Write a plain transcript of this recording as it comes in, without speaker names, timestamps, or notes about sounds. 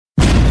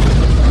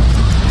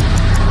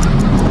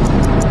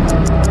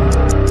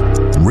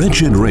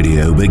Wretched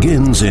Radio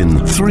begins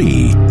in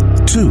 3,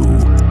 2,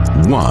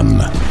 1.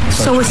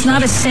 So it's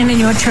not a sin in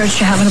your church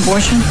to have an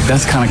abortion?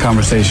 That's the kind of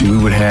conversation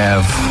we would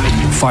have,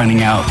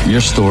 finding out your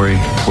story,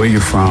 where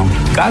you're from.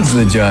 God's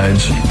the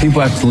judge.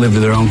 People have to live to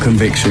their own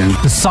conviction.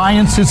 The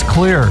science is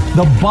clear.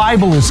 The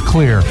Bible is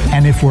clear.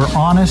 And if we're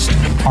honest,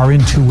 our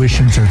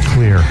intuitions are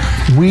clear.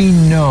 We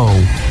know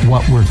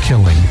what we're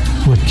killing.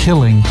 We're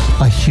killing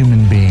a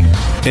human being.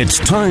 It's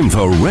time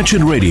for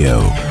Wretched Radio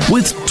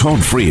with Todd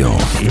Friel.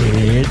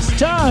 It's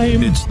time.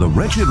 It's the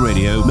Wretched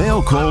Radio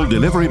mail call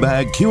delivery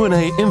bag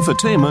Q&A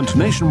infotainment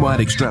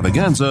nationwide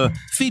extravaganza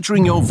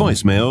featuring your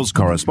voicemails,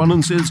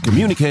 correspondences,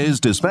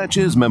 communiques,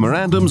 dispatches,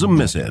 memorandums, and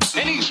missives.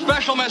 Any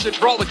special message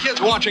for all the kids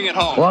watching at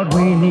home? What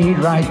we need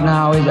right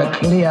now is a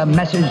clear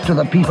message to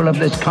the people of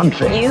this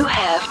country. You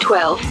have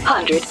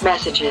 1,200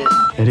 messages.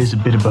 That is a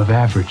bit above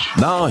average.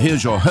 Now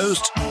here's your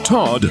host,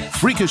 Todd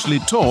Freakishly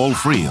Tall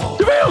Friel.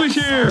 The mail is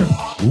here.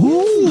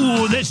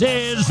 Ooh, this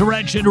is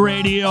Wretched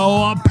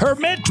Radio.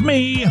 Permit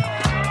me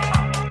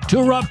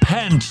to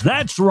repent.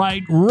 That's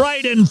right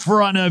in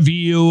front of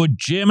you,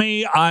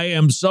 Jimmy. I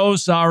am so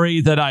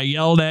sorry that I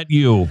yelled at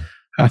you.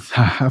 I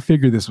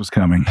figured this was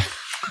coming.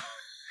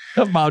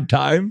 About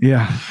time.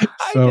 Yeah.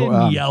 So, I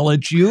didn't yell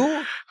at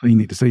you. You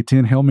need to say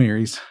 10 Hail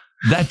Marys.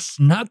 That's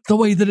not the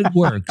way that it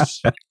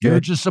works. You're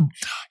just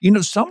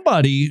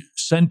somebody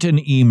sent an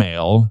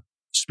email,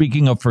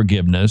 speaking of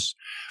forgiveness,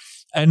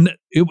 and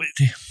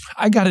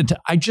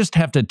I just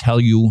have to tell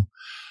you,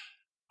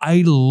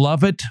 I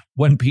love it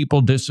when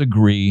people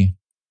disagree,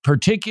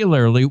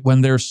 particularly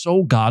when they're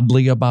so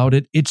godly about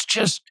it. It's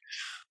just,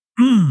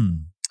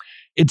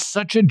 it's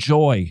such a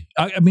joy.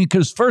 I mean,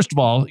 because first of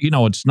all,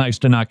 it's nice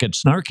to not get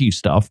snarky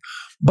stuff.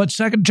 But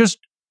second, just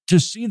to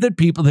see that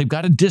they've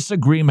got a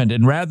disagreement,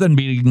 and rather than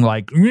being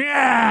like,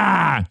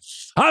 yeah,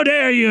 how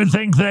dare you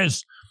think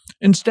this?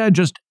 Instead,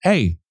 just,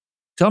 hey,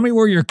 tell me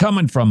where you're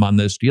coming from on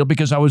this deal,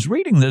 because I was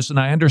reading this and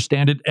I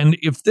understand it. And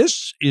if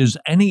this is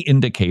any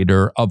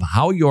indicator of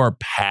how your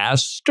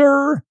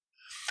pastor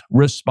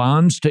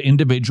responds to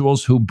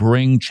individuals who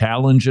bring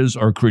challenges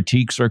or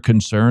critiques or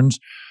concerns,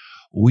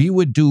 we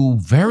would do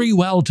very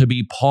well to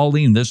be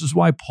Pauline. This is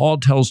why Paul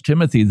tells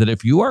Timothy that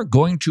if you are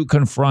going to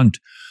confront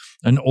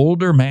an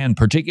older man,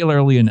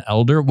 particularly an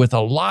elder, with a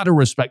lot of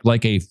respect,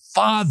 like a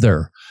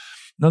father.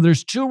 Now,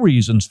 there's two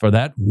reasons for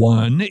that.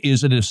 One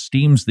is it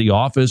esteems the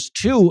office.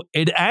 Two,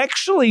 it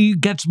actually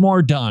gets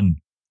more done.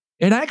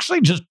 It actually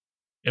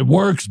it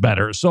works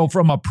better. So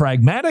from a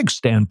pragmatic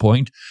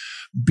standpoint,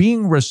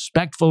 being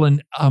respectful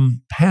and,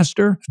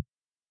 Pastor,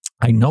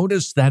 I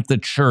noticed that the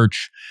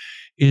church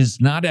is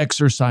not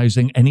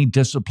exercising any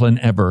discipline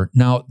ever.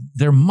 Now,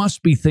 there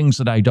must be things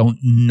that I don't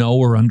know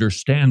or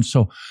understand.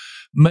 So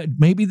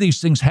maybe these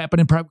things happen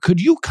in private.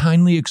 Could you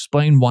kindly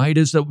explain why it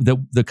is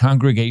that the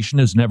congregation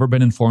has never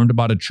been informed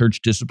about a church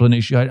discipline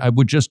issue?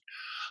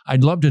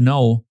 I'd love to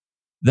know.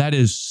 That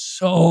is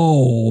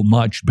so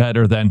much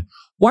better than,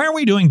 why are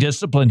we doing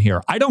discipline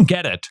here? I don't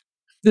get it.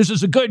 This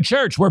is a good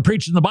church. We're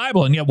preaching the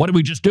Bible, and yet what do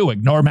we just do?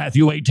 Ignore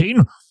Matthew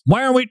 18?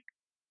 Why are we?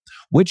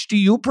 Which do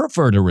you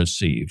prefer to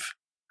receive?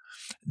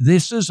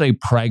 This is a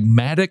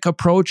pragmatic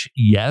approach,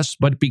 yes,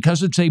 but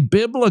because it's a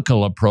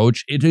biblical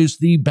approach, it is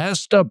the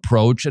best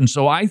approach. And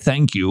so I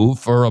thank you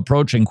for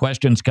approaching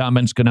questions,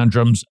 comments,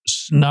 conundrums,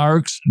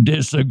 snarks,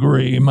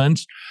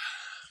 disagreements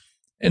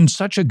in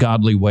such a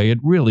godly way. It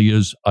really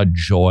is a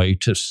joy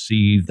to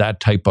see that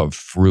type of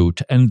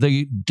fruit. And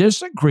the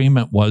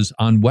disagreement was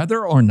on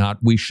whether or not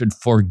we should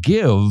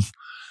forgive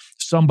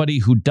somebody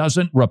who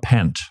doesn't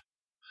repent.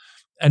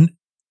 And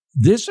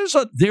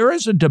there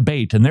is a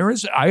debate, and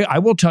I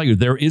will tell you,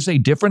 there is a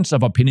difference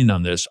of opinion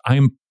on this.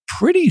 I'm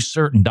pretty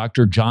certain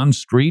Dr. John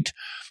Street,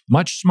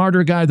 much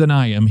smarter guy than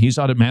I am, he's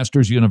out at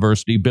Masters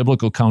University,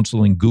 biblical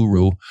counseling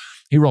guru.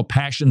 He wrote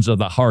Passions of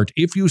the Heart.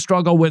 If you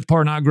struggle with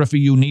pornography,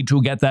 you need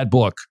to get that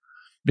book,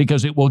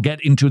 because it will get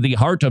into the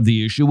heart of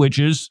the issue, which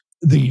is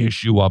the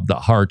issue of the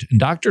heart. And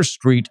Dr.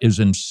 Street is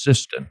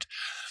insistent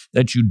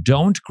that you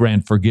don't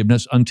grant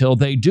forgiveness until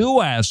they do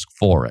ask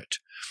for it.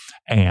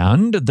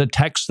 And the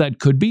text that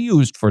could be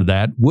used for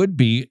that would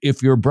be,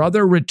 if your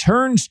brother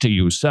returns to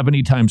you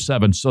 70 times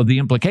 7. So the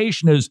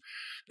implication is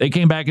they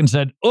came back and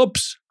said,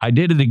 oops, I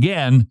did it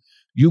again.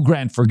 You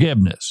grant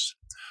forgiveness.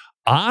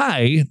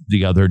 I,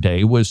 the other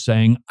day, was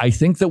saying, I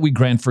think that we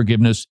grant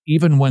forgiveness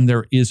even when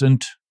there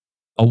isn't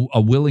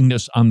a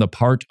willingness on the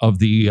part of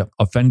the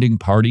offending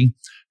party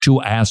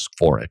to ask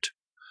for it.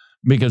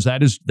 Because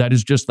that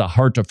is just the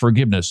heart of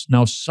forgiveness.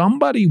 Now,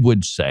 somebody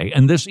would say,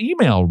 and this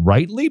email,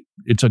 rightly,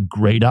 it's a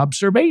great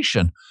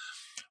observation.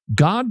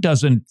 God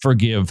doesn't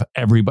forgive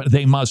everybody.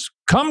 They must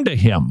come to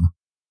him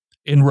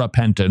in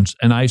repentance.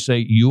 And I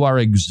say, you are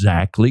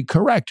exactly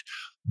correct.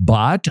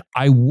 But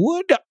I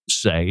would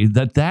say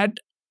that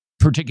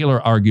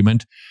particular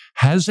argument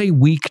has a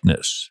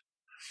weakness,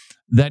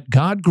 that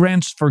God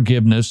grants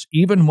forgiveness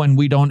even when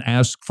we don't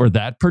ask for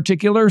that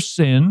particular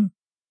sin.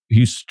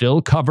 He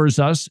still covers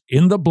us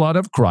in the blood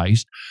of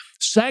Christ.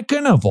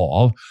 Second of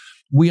all,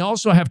 we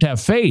also have to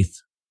have faith,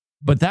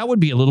 but that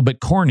would be a little bit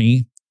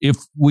corny if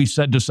we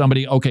said to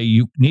somebody, okay,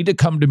 you need to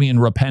come to me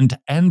and repent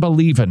and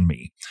believe in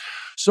me.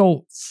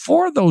 So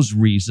for those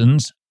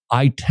reasons,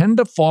 I tend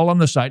to fall on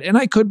the side, and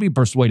I could be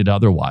persuaded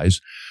otherwise,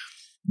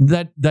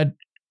 that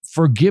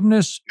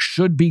forgiveness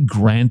should be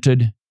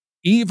granted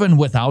even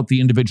without the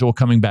individual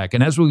coming back.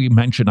 And as we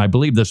mentioned, I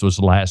believe this was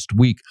last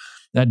week,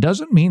 that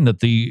doesn't mean that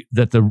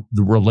the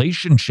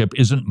relationship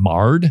isn't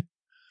marred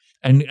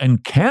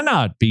and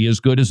cannot be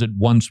as good as it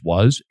once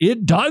was.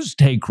 It does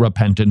take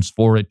repentance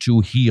for it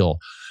to heal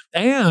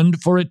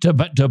and for it to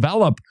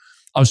develop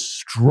a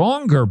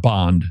stronger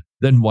bond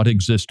than what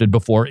existed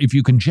before if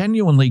you can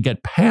genuinely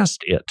get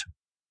past it.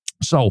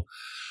 So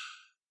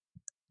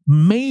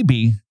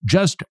maybe,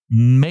 just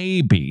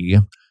maybe,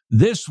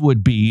 this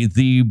would be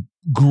the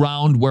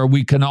ground where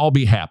we can all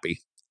be happy.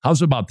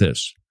 How's about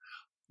this?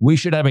 We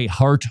should have a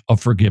heart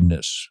of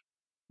forgiveness.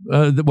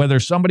 Whether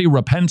somebody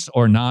repents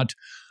or not,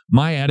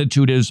 my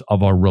attitude is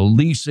of a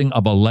releasing,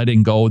 of a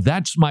letting go.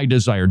 That's my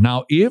desire.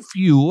 Now, if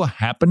you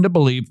happen to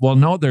believe, well,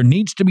 no, there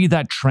needs to be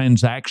that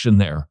transaction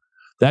there.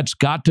 That's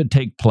got to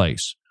take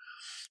place.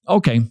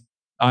 Okay,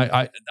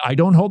 I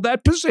don't hold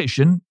that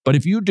position, but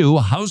if you do,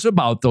 how's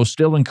about those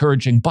still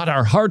encouraging, but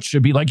our hearts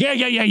should be like,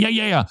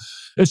 yeah.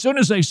 As soon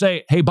as they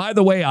say, hey, by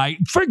the way, I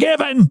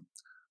forgiven,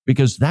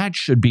 because that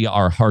should be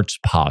our heart's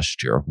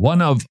posture,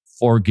 one of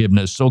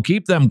forgiveness. So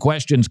keep them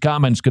questions,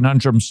 comments,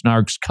 conundrums,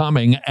 snarks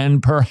coming,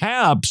 and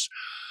perhaps,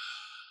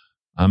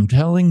 I'm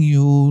telling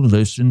you,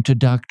 listen to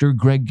Dr.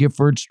 Greg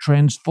Gifford's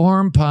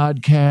Transform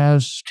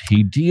podcast.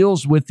 He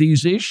deals with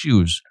these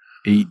issues.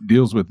 He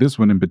deals with this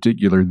one in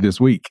particular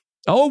this week.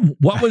 Oh,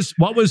 what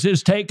was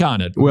his take on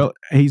it? Well,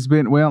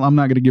 I'm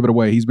not going to give it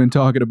away. He's been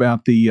talking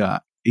about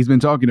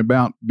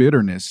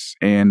bitterness,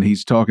 and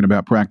he's talking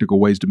about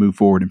practical ways to move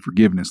forward in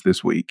forgiveness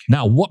this week.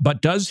 Now,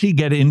 but does he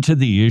get into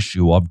the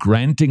issue of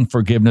granting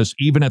forgiveness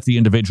even if the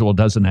individual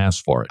doesn't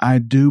ask for it? I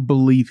do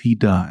believe he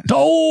does.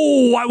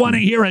 Oh, I want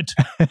to hear it.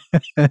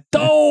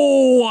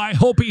 Oh, I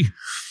hope he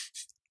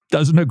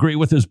doesn't agree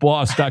with his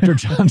boss, Dr.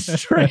 John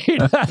Strait.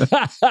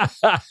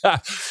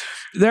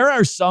 There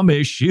are some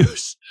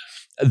issues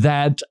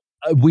that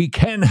we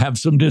can have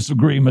some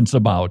disagreements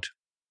about,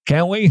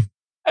 can't we?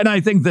 And I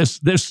think this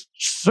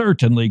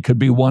certainly could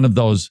be one of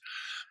those.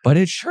 But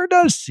it sure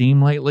does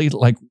seem lately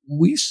like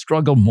we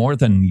struggle more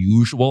than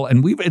usual.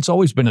 And it's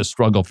always been a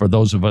struggle for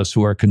those of us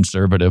who are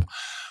conservative.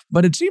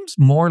 But it seems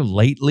more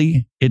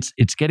lately, it's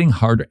getting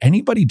harder.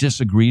 Anybody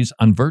disagrees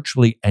on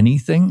virtually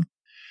anything,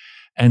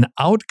 and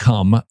out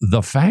come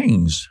the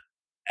fangs.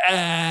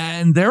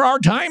 And there are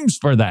times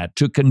for that,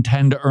 to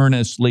contend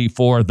earnestly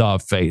for the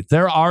faith.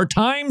 There are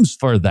times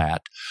for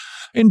that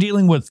in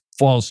dealing with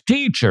false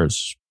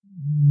teachers.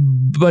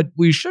 But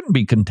we shouldn't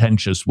be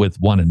contentious with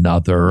one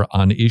another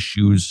on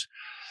issues.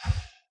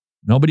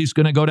 Nobody's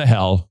going to go to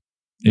hell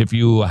if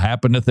you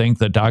happen to think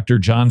that Dr.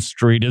 John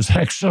Strait is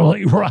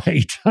actually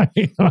right.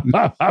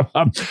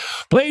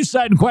 Please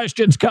send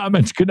questions,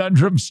 comments,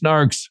 conundrums,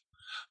 snarks.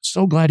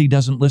 So glad he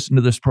doesn't listen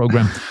to this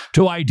program,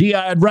 to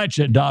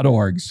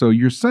idea@wretched.org. So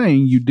you're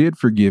saying you did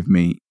forgive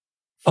me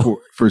for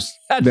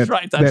that's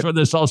right. That's where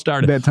this all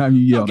started. That time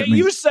you yelled at me.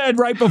 You said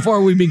right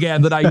before we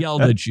began that I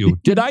yelled at you.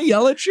 Did I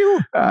yell at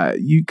you?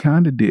 You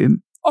kind of did.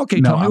 Okay,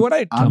 no, tell me what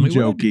I did. I'm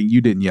joking.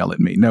 You didn't yell at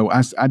me. No,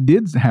 I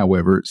did,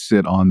 however,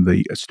 sit on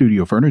the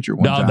studio furniture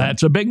one time. No,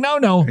 that's a big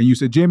no-no. And you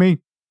said, Jimmy.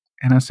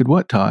 And I said,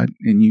 what, Todd?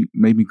 And you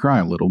made me cry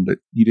a little, but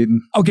you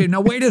didn't. Okay,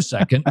 now wait a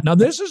second. Now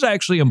this is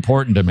actually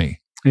important to me.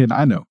 And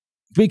I know.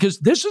 Because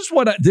this is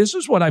what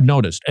I've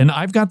noticed. And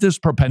I've got this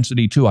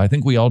propensity too. I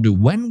think we all do.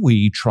 When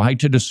we try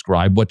to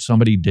describe what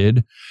somebody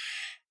did,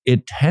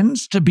 it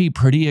tends to be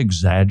pretty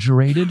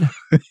exaggerated.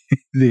 It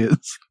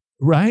is.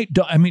 Right?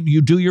 I mean,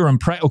 you do your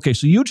impression. Okay,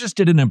 so you just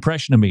did an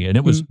impression of me and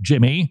it was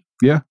Jimmy.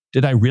 Yeah.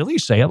 Did I really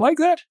say it like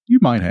that? You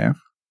might have.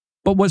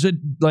 But was it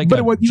like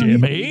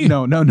Jimmy?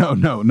 No.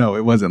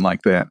 It wasn't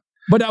like that.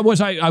 But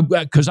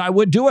because I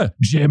would do it.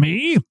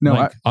 Jimmy?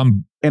 No,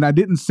 and I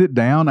didn't sit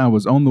down. I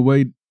was on the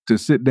way to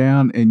sit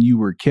down and you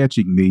were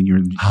catching me.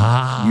 And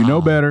you know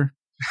better.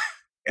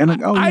 And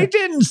I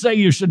didn't say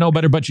you should know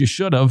better, but you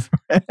should have.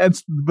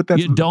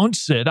 You don't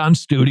sit on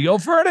studio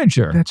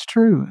furniture. That's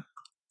true.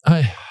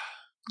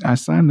 I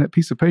signed that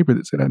piece of paper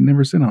that said I'd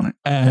never sit on it.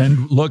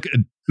 And look,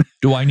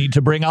 do I need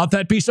to bring out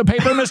that piece of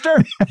paper,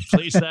 mister?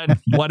 Please send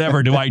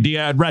whatever to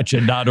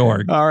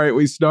idea@wretched.org. All right,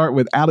 we start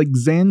with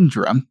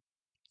Alexandra,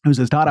 who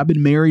says, Todd, I've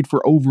been married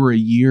for over a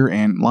year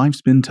and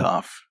life's been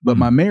tough, but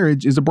my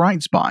marriage is a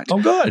bright spot.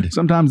 Oh, good.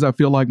 Sometimes I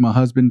feel like my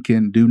husband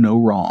can do no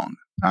wrong.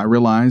 I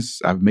realize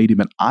I've made him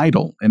an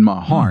idol in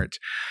my heart.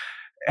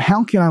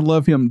 How can I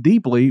love him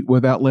deeply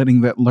without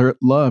letting that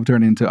love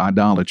turn into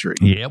idolatry?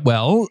 Yeah,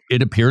 well,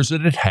 it appears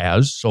that it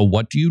has. So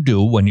what do you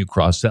do when you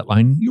cross that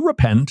line? You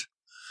repent.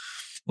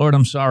 Lord,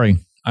 I'm sorry.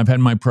 I've had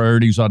my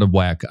priorities out of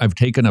whack. I've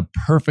taken a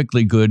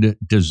perfectly good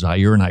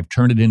desire and I've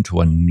turned it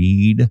into a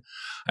need.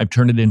 I've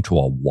turned it into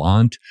a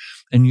want.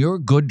 And you're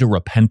good to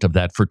repent of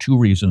that for two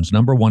reasons.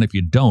 Number one, if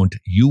you don't,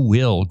 you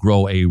will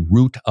grow a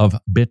root of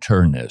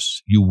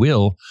bitterness. You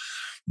will,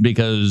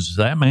 because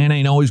that man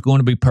ain't always going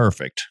to be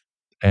perfect.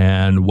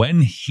 And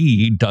when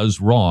he does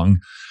wrong,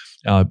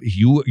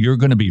 you're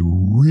going to be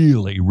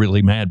really,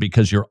 really mad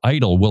because your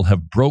idol will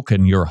have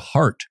broken your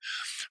heart.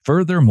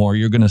 Furthermore,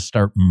 you're going to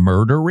start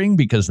murdering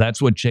because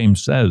that's what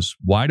James says.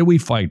 Why do we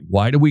fight?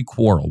 Why do we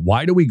quarrel?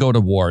 Why do we go to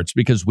war? It's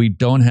because we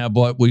don't have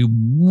what we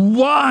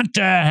want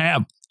to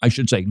have. I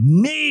should say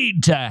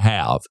need to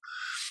have.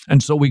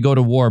 And so we go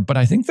to war. But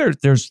I think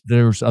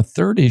there's a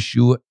third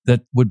issue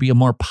that would be a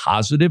more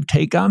positive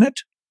take on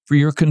it for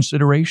your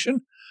consideration.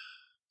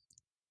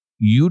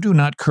 You do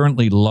not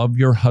currently love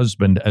your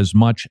husband as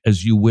much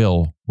as you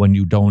will when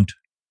you don't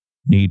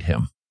need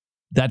him.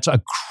 That's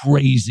a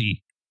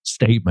crazy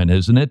statement,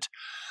 isn't it?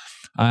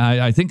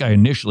 I think I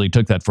initially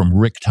took that from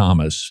Rick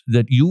Thomas,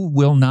 that you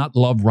will not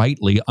love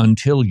rightly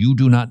until you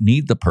do not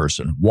need the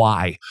person.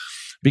 Why?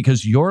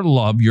 Because your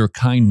love, your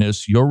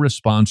kindness, your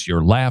response,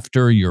 your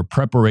laughter, your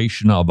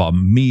preparation of a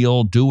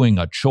meal, doing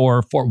a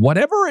chore, for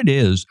whatever it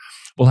is,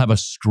 will have a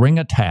string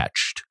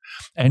attached.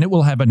 And it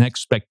will have an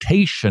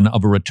expectation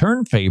of a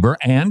return favor,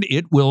 and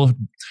it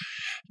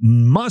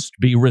must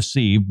be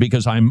received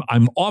because I'm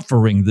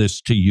offering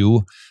this to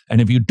you.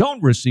 And if you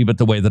don't receive it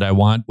the way that I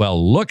want,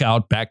 well, look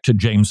out, back to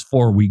James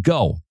 4 we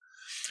go.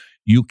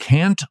 You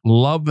can't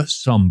love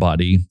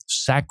somebody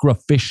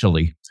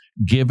sacrificially,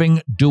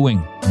 giving,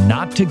 doing,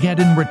 not to get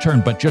in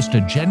return, but just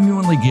to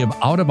genuinely give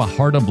out of a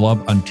heart of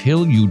love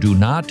until you do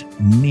not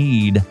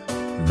need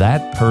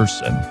that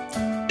person.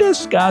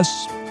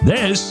 Discuss.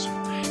 This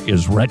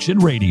is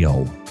Wretched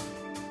Radio.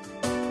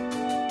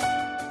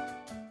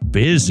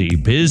 Busy.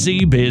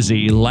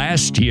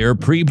 Last year,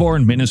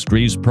 Preborn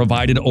Ministries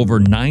provided over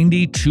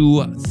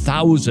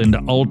 92,000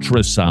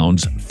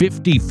 ultrasounds,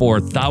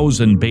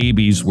 54,000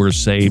 babies were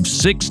saved,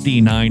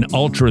 69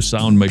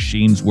 ultrasound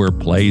machines were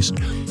placed,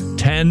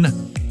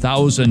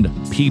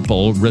 10,000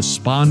 people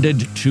responded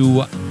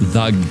to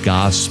the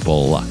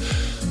gospel.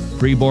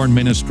 Preborn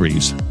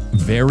Ministries,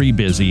 very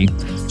busy,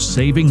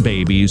 saving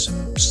babies,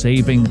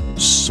 saving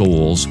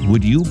souls.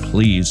 Would you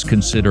please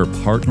consider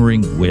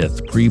partnering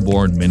with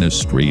Preborn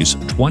Ministries?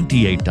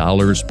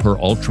 $28 per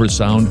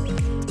ultrasound,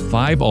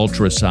 5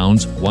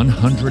 ultrasounds,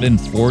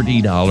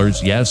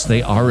 $140. Yes,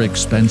 they are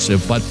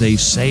expensive, but they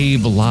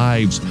save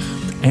lives.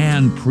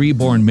 And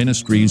Preborn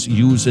Ministries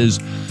uses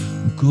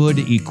good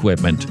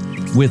equipment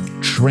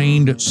with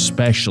trained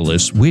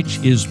specialists, which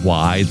is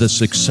why the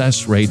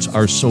success rates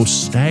are so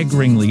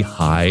staggeringly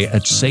high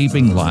at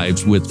saving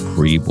lives with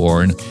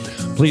Preborn.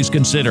 Please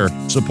consider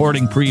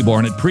supporting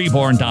Preborn at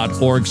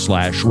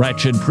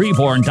preborn.org/wretched,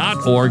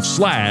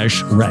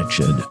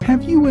 preborn.org/wretched.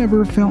 Have you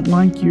ever felt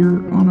like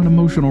you're on an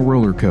emotional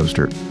roller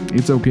coaster?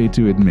 It's okay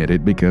to admit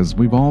it because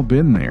we've all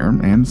been there,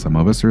 and some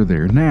of us are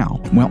there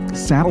now. Well,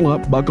 saddle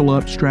up, buckle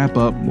up, strap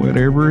up,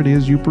 whatever it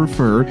is you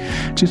prefer.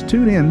 Just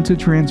tune in to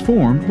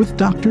Transformed with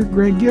Dr.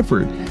 Greg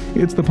Gifford.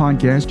 It's the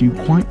podcast you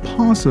quite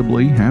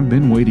possibly have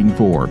been waiting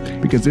for,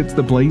 because it's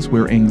the place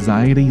where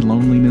anxiety,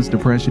 loneliness,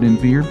 depression, and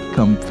fear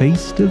come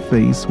face to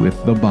face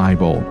with the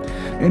Bible.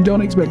 And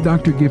don't expect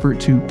Dr. Gifford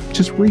to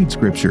just read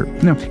Scripture.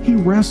 No, he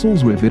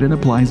wrestles with it and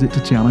applies it to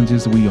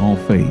challenges we all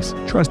face.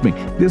 Trust me,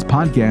 this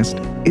podcast,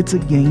 it's a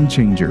game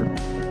changer.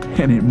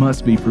 And it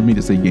must be for me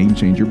to say game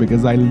changer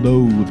because I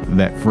loathe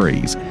that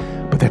phrase.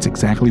 But that's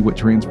exactly what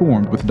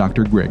Transformed with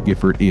Dr. Greg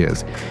Gifford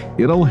is.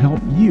 It'll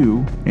help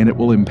you, and it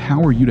will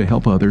empower you to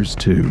help others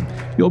too.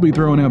 You'll be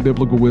throwing out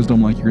biblical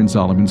wisdom like you're in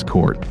Solomon's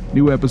court.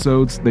 New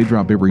episodes, they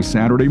drop every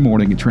Saturday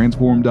morning at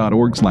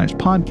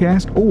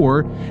transform.org/podcast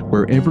or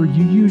wherever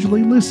you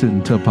usually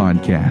listen to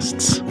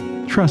podcasts.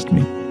 Trust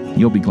me,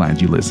 you'll be glad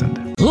you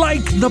listened.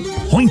 Like the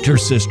Pointer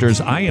Sisters,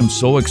 I am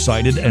so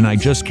excited and I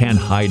just can't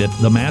hide it.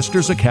 The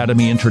Masters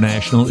Academy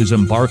International is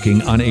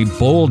embarking on a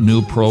bold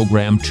new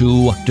program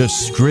to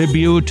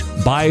distribute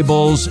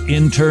Bibles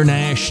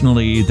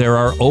internationally. There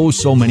are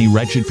so many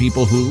wretched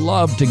people who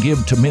love to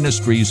give to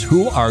ministries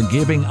who are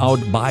giving out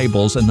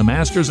Bibles, and the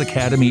Masters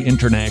Academy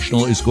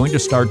International is going to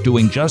start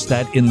doing just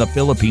that in the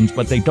Philippines,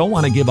 but they don't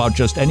want to give out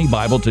just any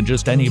Bible to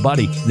just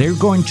anybody. They're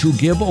going to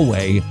give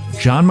away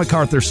John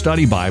MacArthur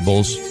study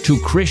Bibles to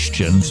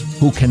Christians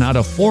who cannot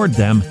afford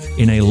them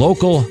in a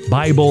local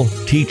Bible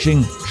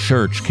teaching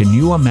church. Can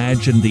you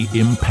imagine the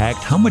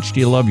impact? How much do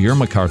you love your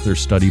MacArthur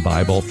study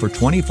Bible? For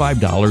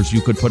 $25,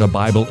 you could put a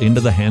Bible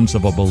into the hands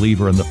of a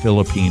believer in the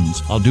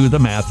Philippines. I'll do the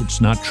math.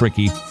 It's not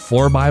tricky.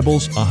 4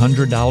 Bibles,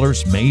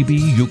 $100. Maybe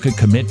you could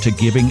commit to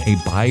giving a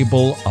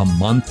Bible a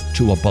month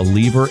to a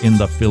believer in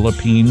the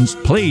Philippines.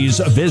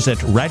 Please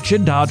visit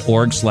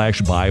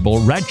wretched.org/Bible,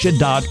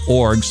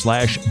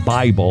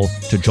 wretched.org/Bible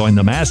to join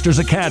the Masters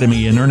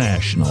Academy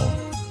International.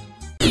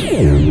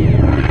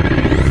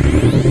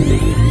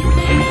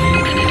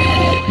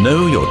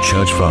 Know your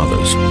church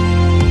fathers.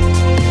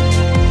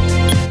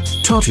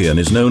 Tatian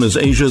is known as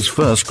Asia's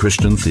first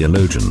Christian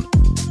theologian.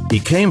 He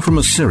came from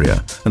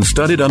Assyria and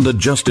studied under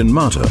Justin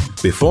Martyr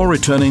before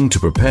returning to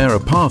prepare a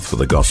path for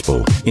the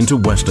gospel into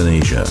Western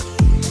Asia.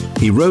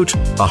 He wrote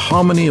A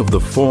Harmony of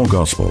the Four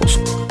Gospels.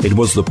 It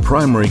was the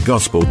primary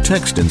gospel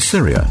text in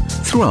Syria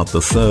throughout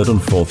the 3rd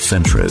and 4th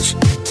centuries.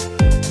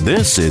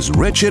 This is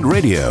Wretched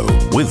Radio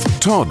with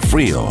Todd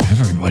Friel.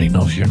 Everybody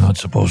knows you're not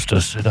supposed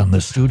to sit on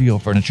the studio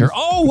furniture.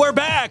 Oh, we're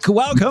back.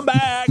 Welcome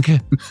back.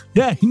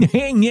 Yeah,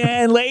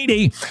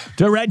 lady,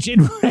 to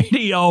Wretched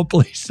Radio.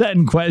 Please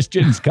send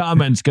questions,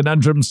 comments,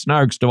 conundrums,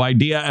 snarks to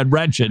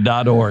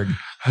idea@wretched.org.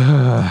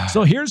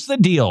 So here's the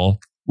deal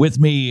with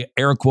me,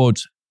 air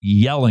quotes,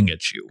 yelling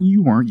at you.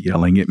 You weren't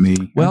yelling at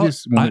me. Well, I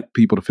just wanted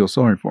people to feel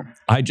sorry for me.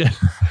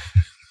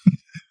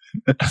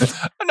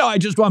 No, I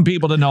just want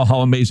people to know how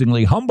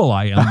amazingly humble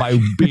I am by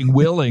being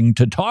willing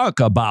to talk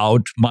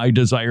about my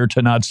desire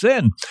to not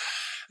sin.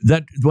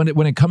 That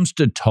when it comes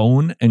to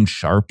tone and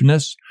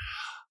sharpness,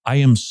 I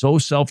am so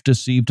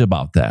self-deceived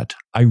about that.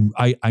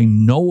 I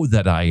know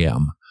that I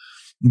am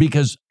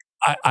because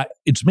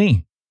it's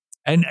me.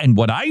 And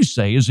what I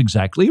say is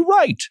exactly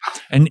right.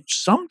 And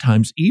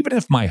sometimes, even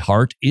if my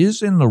heart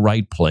is in the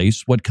right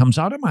place, what comes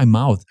out of my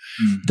mouth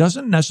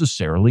doesn't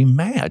necessarily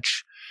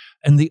match.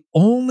 And the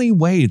only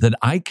way that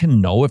I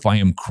can know if I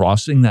am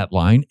crossing that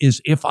line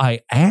is if I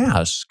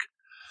ask.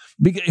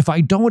 Because if I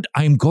don't,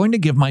 I'm going to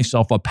give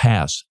myself a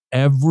pass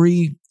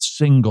every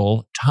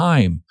single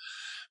time.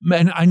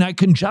 And I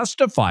can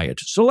justify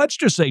it. So let's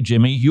just say,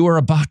 Jimmy, you are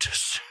about to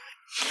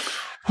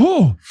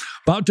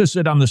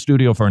sit on the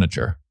studio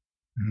furniture.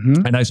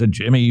 Mm-hmm. And I said,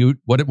 Jimmy,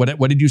 what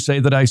did you say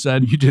that I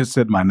said? You just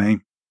said my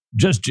name.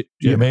 Just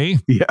Jimmy?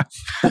 Yeah.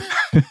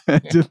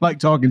 Just like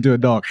talking to a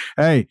dog.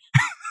 Hey.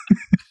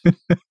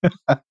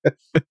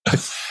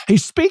 Hey,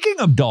 speaking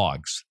of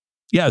dogs,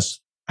 yes,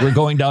 we're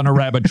going down a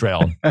rabbit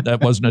trail.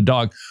 That wasn't a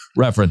dog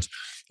reference.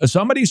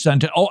 Somebody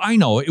sent it. Oh, I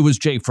know. It was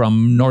Jay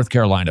from North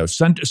Carolina.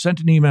 Sent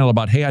an email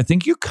about, hey, I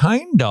think you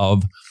kind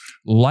of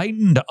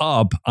lightened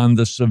up on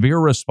the severe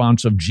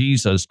response of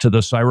Jesus to the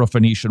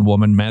Syrophoenician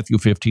woman, Matthew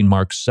 15,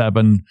 Mark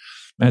 7.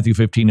 Matthew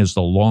 15 is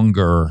the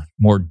longer,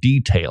 more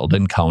detailed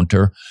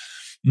encounter.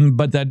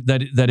 But that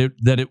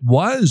it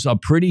was a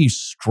pretty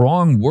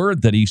strong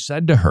word that he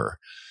said to her.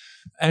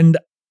 And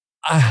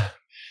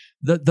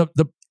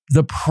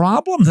the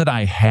problem that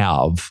I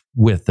have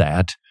with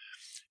that,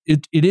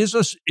 it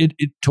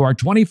to our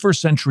 21st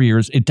century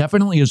ears, it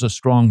definitely is a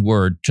strong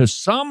word. To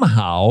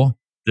somehow,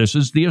 this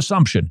is the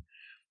assumption,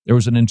 there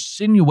was an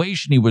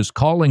insinuation he was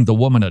calling the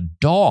woman a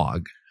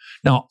dog.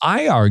 Now,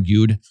 I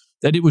argued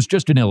that it was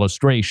just an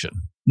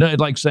illustration.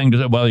 Like saying,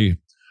 well,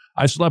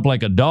 I slept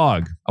like a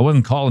dog. I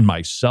wasn't calling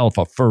myself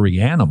a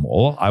furry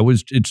animal.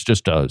 It's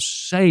just a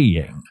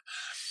saying.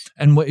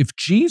 And if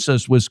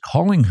Jesus was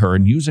calling her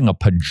and using a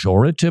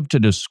pejorative to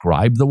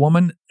describe the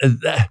woman,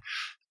 that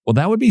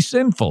would be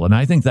sinful. And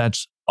I think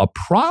that's a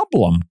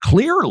problem,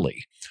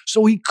 clearly.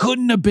 So he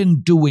couldn't have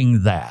been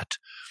doing that.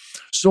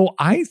 So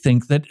I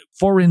think that,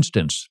 for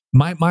instance,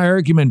 my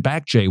argument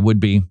back, Jay,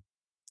 would be,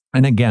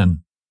 and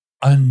again,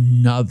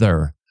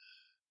 another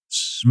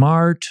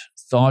smart,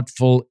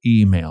 thoughtful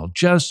email.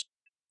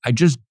 I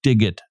just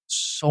dig it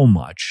so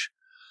much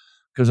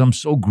because I'm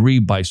so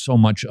grieved by so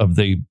much of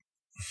the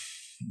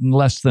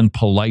less than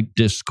polite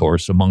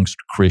discourse amongst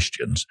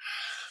Christians.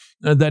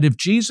 That if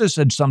Jesus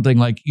said something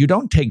like, you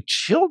don't take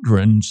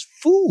children's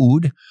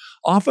food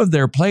off of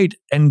their plate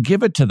and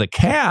give it to the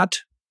cat,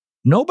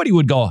 nobody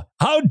would go,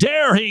 how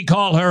dare he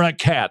call her a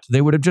cat?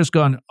 They would have just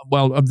gone,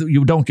 well,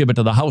 you don't give it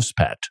to the house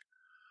pet.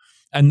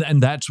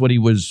 And that's what he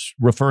was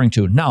referring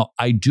to. Now,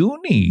 I do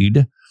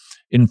need,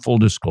 in full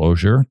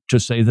disclosure, to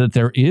say that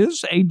there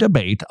is a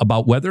debate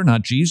about whether or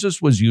not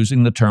Jesus was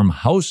using the term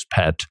house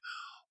pet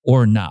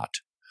or not.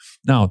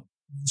 Now,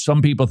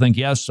 some people think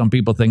yes, some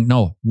people think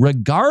no.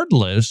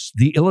 Regardless,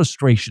 the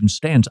illustration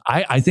stands.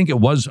 I think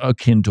it was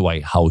akin to a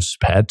house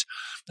pet,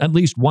 at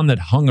least one that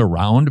hung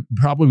around.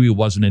 Probably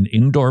wasn't an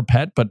indoor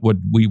pet, but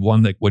would be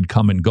one that would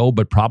come and go,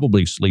 but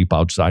probably sleep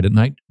outside at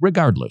night.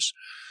 Regardless,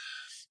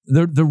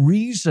 the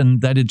reason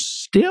that it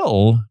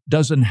still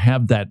doesn't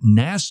have that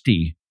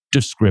nasty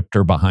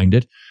descriptor behind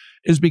it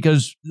is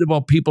because,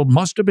 well, people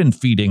must have been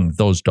feeding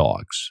those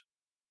dogs.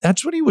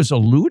 That's what he was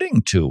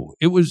alluding to.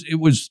 It was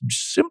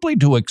simply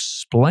to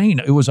explain.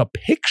 It was a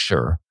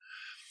picture.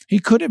 He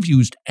could have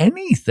used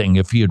anything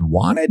if he had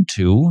wanted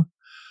to.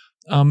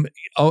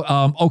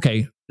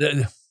 Okay,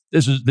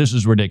 this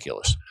is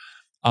ridiculous.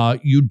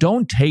 You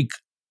don't take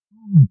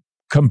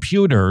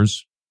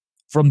computers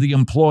from the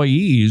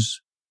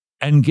employees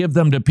and give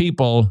them to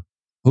people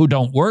who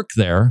don't work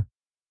there.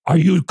 Are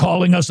you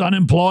calling us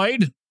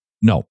unemployed?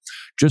 No,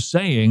 just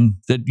saying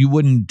that you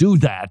wouldn't do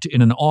that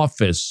in an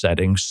office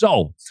setting.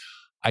 So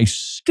I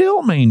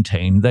still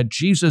maintain that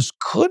Jesus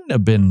couldn't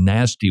have been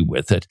nasty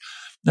with it.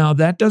 Now,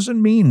 that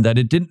doesn't mean that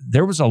it didn't.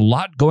 There was a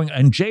lot going,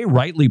 and Jay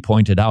rightly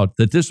pointed out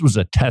that this was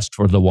a test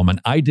for the woman.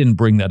 I didn't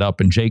bring that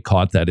up, and Jay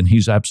caught that, and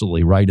he's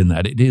absolutely right in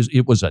that.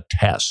 It was a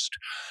test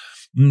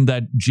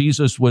that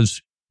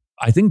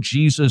I think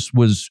Jesus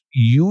was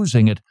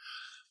using it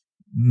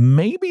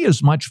maybe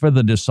as much for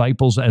the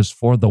disciples as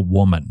for the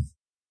woman.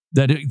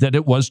 That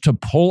it was to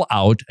pull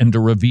out and to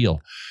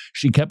reveal.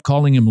 She kept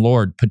calling him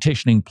Lord,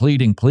 petitioning,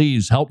 pleading,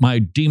 please help my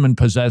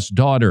demon-possessed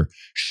daughter,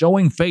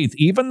 showing faith,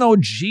 even though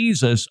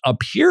Jesus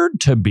appeared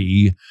to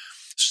be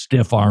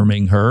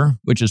stiff-arming her,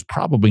 which is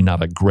probably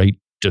not a great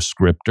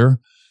descriptor,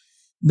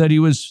 that he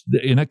was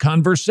in a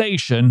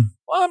conversation.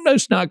 Well, I'm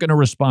just not going to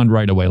respond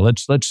right away.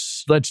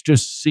 Let's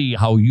just see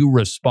how you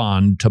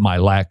respond to my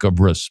lack of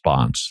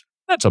response.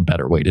 That's a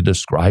better way to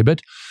describe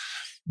it.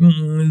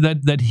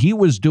 That he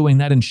was doing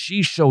that, and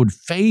she showed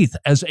faith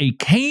as a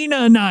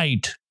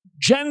Canaanite,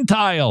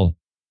 Gentile,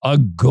 a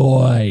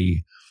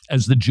goy,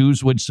 as the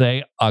Jews would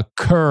say, a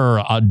cur,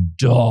 a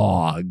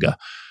dog.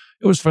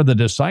 It was for the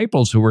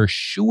disciples who were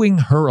shooing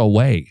her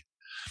away.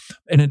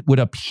 And it would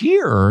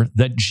appear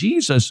that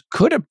Jesus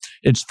could have,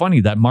 it's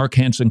funny, that Mark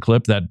Hansen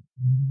clip, that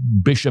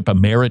Bishop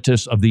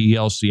Emeritus of the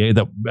ELCA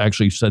that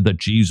actually said that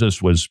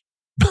Jesus was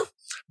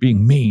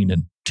being mean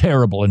and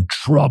terrible and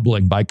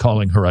troubling by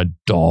calling her a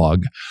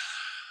dog.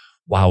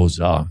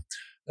 Wowza.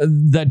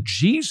 That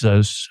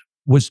Jesus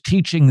was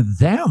teaching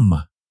them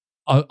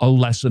a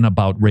lesson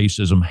about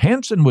racism.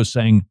 Hansen was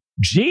saying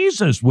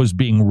Jesus was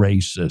being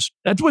racist.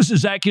 That was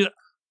his accusation.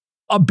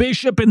 A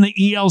bishop in the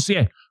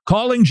ELCA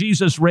calling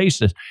Jesus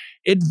racist.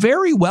 It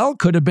very well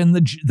could have been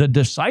the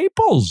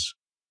disciples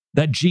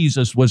that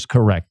Jesus was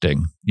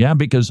correcting. Yeah,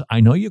 because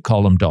I know you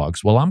call them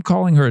dogs. Well, I'm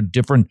calling her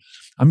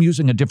I'm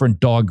using a different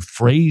dog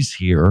phrase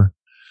here.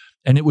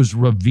 And it was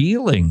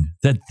revealing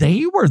that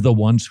they were the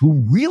ones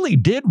who really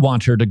did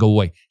want her to go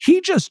away.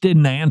 He just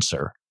didn't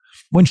answer.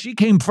 When she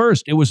came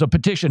first, it was a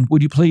petition.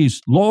 Would you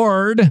please,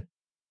 Lord,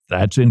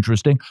 that's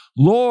interesting.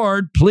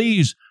 Lord,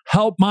 please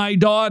help my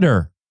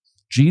daughter.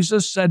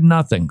 Jesus said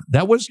nothing.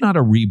 That was not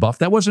a rebuff.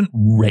 That wasn't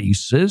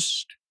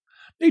racist.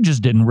 They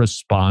just didn't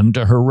respond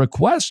to her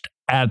request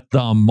at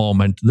the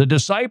moment. The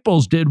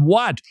disciples did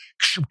what?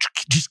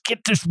 Just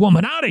get this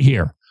woman out of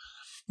here.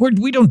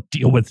 We don't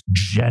deal with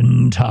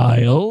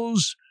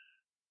Gentiles.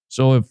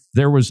 So if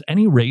there was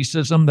any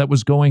racism that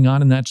was going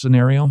on in that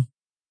scenario,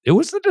 it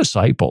was the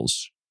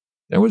disciples.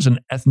 There was an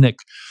ethnic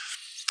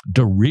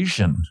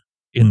derision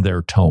in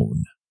their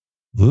tone.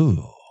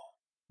 Ooh,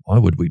 why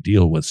would we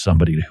deal with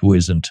somebody who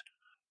isn't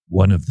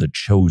one of the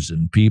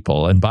chosen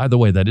people? And by the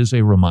way, that is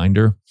a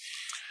reminder,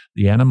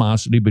 the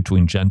animosity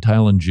between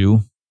Gentile and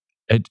Jew,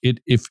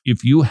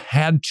 if you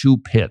had to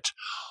pit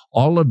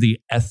all of the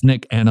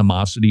ethnic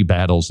animosity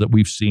battles that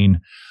we've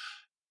seen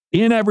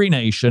in every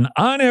nation,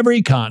 on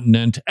every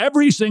continent,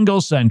 every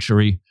single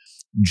century,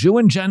 Jew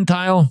and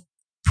Gentile,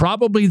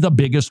 probably the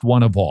biggest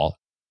one of all.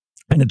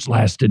 And it's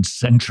lasted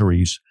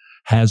centuries,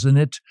 hasn't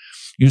it?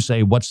 You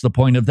say, what's the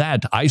point of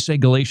that? I say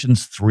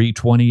Galatians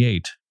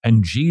 3:28.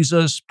 And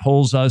Jesus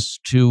pulls us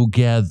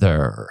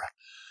together.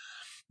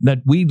 That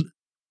we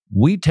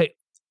take,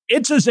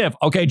 it's as if,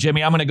 okay,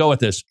 Jimmy, I'm going to go with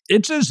this.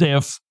 It's as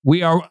if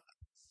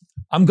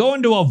I'm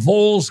going to a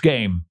Vols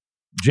game,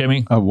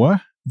 Jimmy. A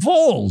what?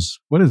 Vols.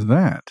 What is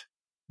that?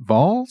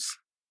 Vols?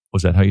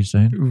 Was that how you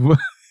say it?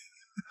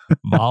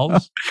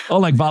 Vols? Oh,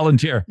 like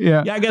volunteer.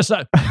 Yeah. Yeah, I guess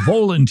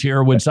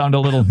volunteer would sound a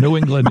little New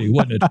Englandy,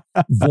 wouldn't it?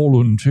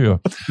 Volunteer.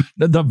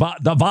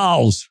 The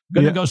Vols.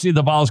 Going to go see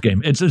the Vols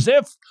game. It's as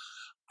if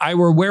I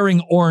were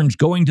wearing orange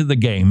going to the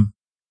game,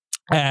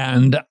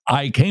 and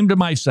I came to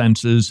my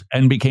senses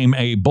and became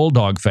a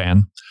Bulldog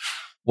fan.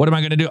 What am I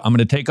going to do? I'm going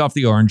to take off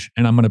the orange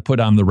and I'm going to put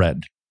on the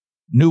red.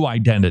 New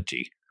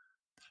identity.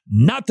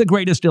 Not the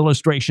greatest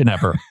illustration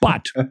ever,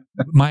 but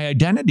my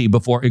identity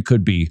before, it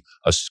could be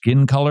a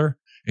skin color.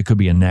 It could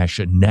be a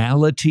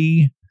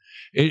nationality.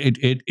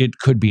 It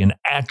could be an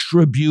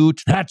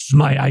attribute. That's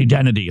my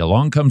identity.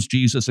 Along comes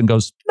Jesus and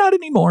goes, not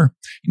anymore.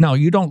 No,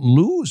 you don't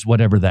lose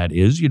whatever that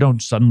is. You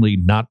don't suddenly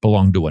not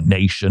belong to a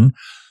nation,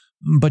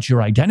 but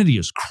your identity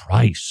is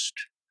Christ.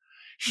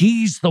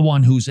 He's the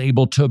one who's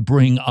able to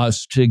bring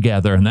us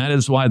together. And that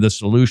is why the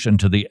solution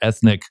to the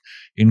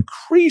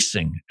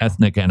increasing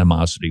ethnic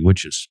animosity,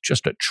 which is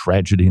just a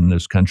tragedy in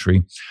this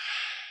country,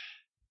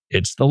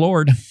 it's the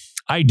Lord.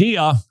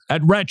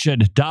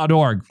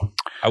 idea@wretched.org.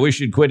 I wish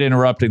you'd quit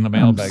interrupting the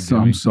mailbag.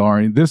 I'm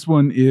sorry. This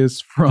one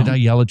is from... Did I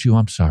yell at you?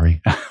 I'm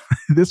sorry.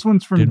 This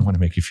one's from... Didn't want to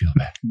make you feel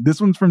bad.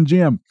 This one's from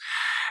Jim.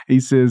 He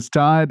says,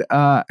 Todd,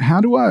 how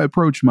do I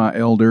approach my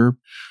elder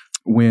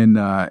when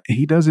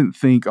he doesn't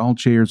think all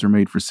chairs are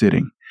made for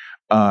sitting?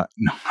 No,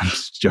 I'm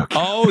just joking.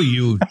 Oh,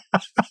 you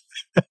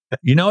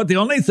know what? The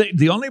only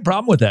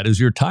problem with that is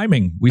your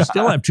timing. We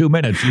still have 2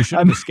 minutes. You should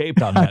have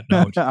escaped on that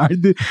note.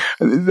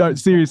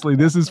 Seriously,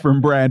 this is from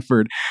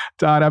Bradford.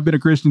 Todd, I've been a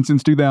Christian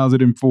since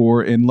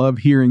 2004 and love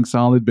hearing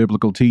solid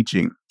biblical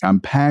teaching. I'm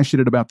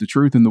passionate about the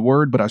truth in the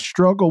word, but I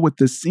struggle with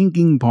the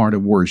singing part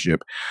of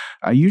worship.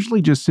 I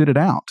usually just sit it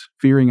out,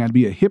 fearing I'd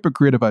be a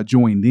hypocrite if I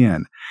joined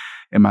in.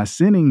 Am I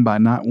sinning by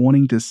not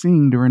wanting to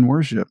sing during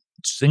worship?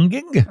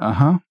 Singing?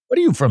 Uh-huh. What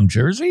are you, from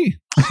Jersey?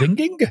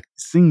 Singing?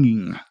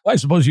 Singing. Well, I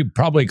suppose you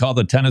probably call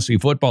the Tennessee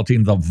football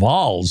team the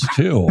Vols,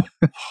 too.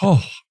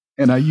 Oh.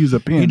 And I use a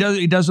pen.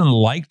 He doesn't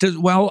like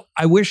to. Well,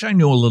 I wish I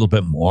knew a little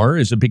bit more.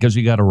 Is it because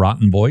you got a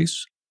rotten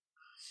voice?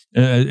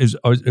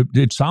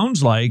 It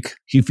sounds like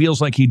he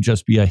feels like he'd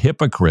just be a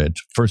hypocrite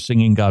for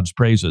singing God's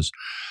praises.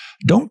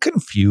 Don't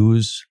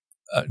confuse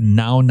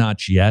now,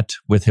 not yet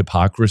with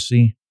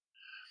hypocrisy.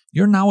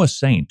 You're now a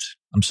saint.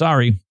 I'm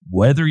sorry,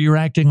 whether you're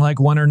acting like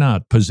one or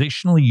not.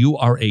 Positionally, you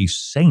are a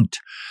saint.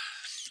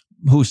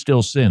 who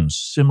still sins,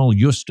 simul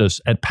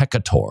justus et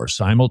peccator,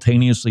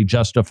 simultaneously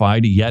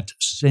justified yet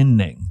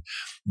sinning.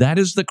 That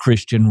is the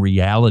Christian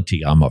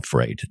reality, I'm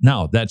afraid.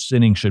 Now, that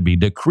sinning should be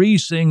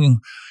decreasing,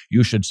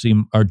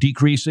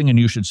 decreasing, and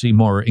you should see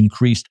more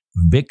increased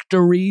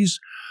victories.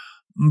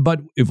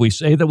 But if we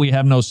say that we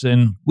have no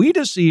sin, we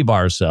deceive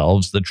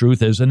ourselves. The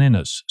truth isn't in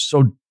us.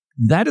 So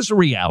that is a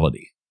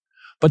reality.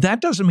 But that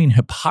doesn't mean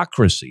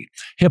hypocrisy.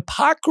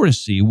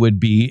 Hypocrisy would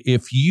be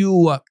if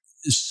you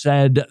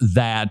said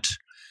that,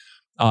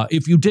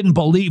 if you didn't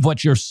believe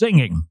what you're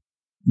singing,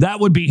 that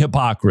would be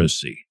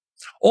hypocrisy.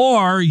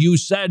 Or you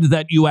said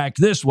that you act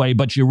this way,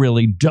 but you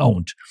really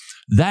don't.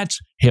 That's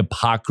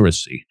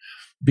hypocrisy.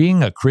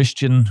 Being a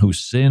Christian who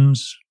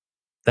sins,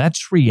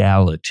 that's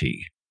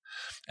reality.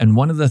 And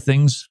one of the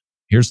things,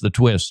 here's the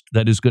twist,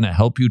 that is going to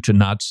help you to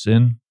not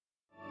sin,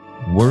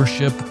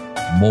 worship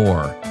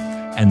more.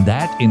 And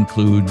that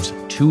includes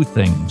two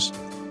things,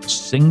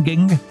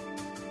 singing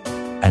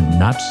and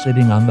not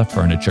sitting on the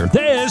furniture.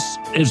 This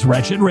is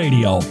Wretched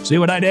Radio. See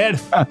what I did?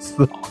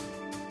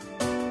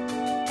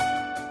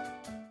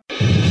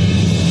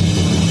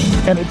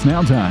 And it's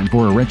now time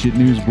for a Wretched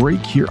News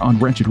Break here on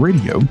Wretched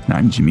Radio.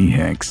 I'm Jimmy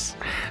Hicks.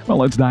 Well,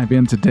 let's dive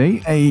in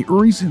today. A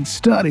recent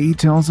study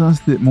tells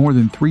us that more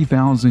than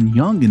 3,000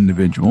 young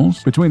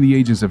individuals between the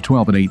ages of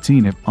 12 and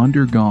 18 have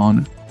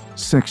undergone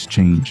sex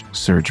change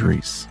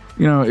surgeries.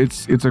 You know,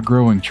 it's a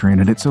growing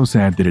trend, and it's so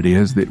sad that it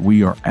is that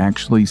we are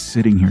actually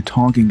sitting here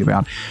talking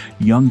about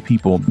young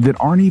people that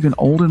aren't even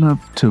old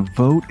enough to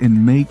vote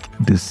and make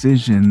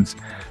decisions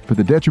for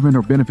the detriment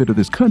or benefit of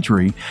this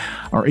country,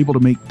 are able to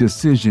make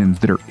decisions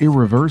that are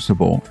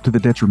irreversible to the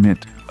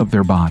detriment of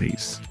their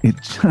bodies. It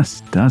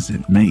just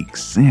doesn't make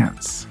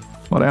sense.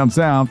 Well, down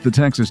south, the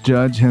Texas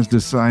judge has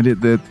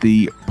decided that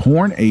the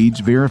porn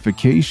age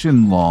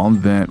verification law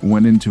that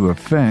went into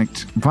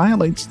effect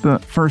violates the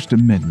First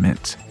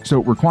Amendment.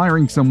 So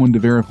requiring someone to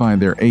verify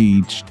their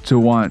age to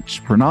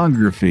watch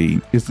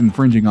pornography is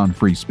infringing on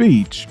free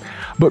speech,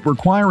 but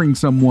requiring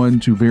someone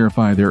to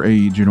verify their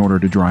age in order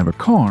to drive a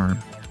car,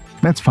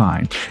 that's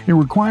fine. And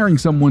requiring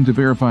someone to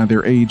verify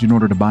their age in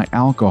order to buy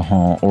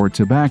alcohol or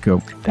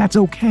tobacco, that's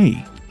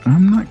okay.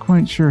 I'm not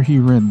quite sure he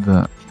read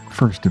the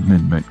First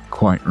Amendment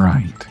quite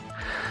right.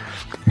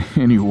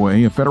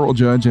 Anyway, a federal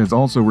judge has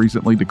also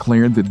recently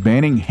declared that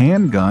banning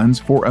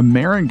handguns for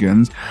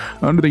Americans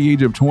under the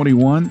age of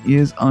 21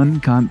 is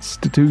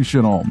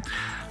unconstitutional.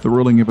 The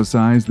ruling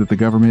emphasized that the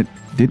government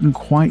didn't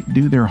quite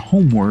do their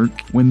homework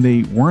when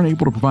they weren't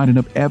able to provide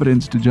enough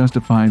evidence to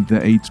justify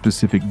the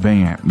age-specific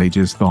ban. They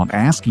just thought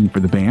asking for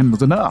the ban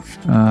was enough.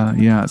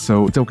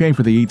 So it's okay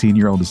for the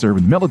 18-year-old to serve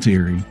in the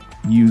military,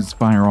 use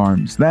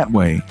firearms that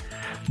way,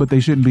 but they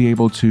shouldn't be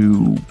able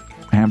to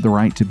have the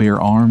right to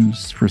bear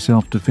arms for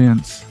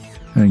self-defense.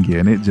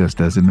 Again, it just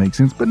doesn't make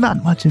sense, but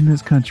not much in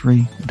this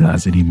country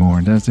does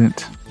anymore, does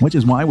it? Which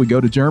is why we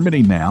go to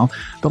Germany now,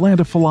 the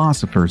land of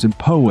philosophers and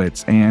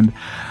poets and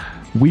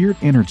weird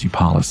energy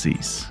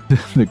policies.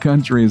 The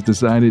country has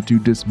decided to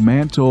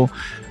dismantle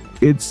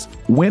its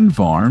wind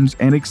farms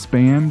and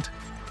expand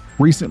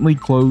recently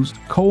closed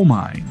coal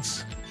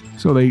mines.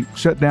 So they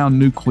shut down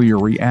nuclear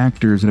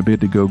reactors in a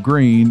bid to go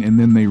green, and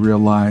then they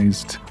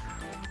realized,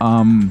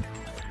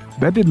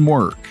 that didn't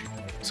work,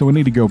 so we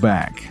need to go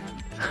back.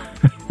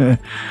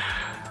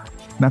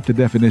 Not the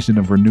definition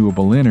of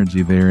renewable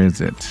energy there,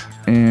 is it?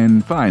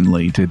 And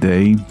finally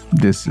today,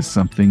 this is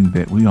something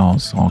that we all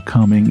saw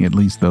coming, at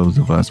least those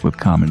of us with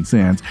common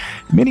sense.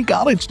 Many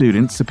college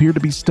students appear to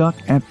be stuck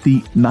at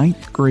the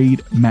 9th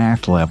grade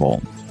math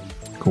level,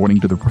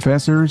 according to the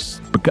professors,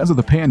 because of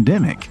the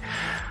pandemic.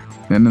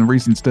 And a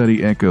recent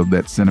study echoed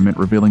that sentiment,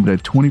 revealing that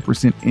a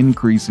 20%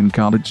 increase in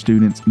college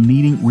students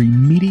needing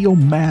remedial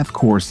math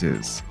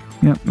courses.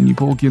 Yep, when you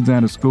pull kids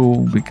out of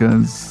school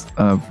because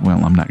of,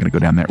 well, I'm not going to go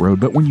down that road,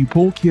 but when you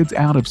pull kids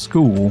out of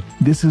school,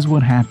 this is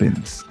what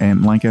happens.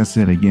 And like I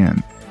said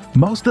again,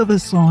 most of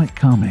us saw it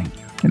coming.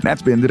 And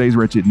that's been today's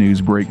Wretched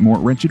News Break. More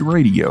Wretched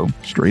Radio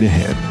straight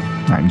ahead.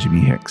 I'm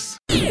Jimmy Hicks.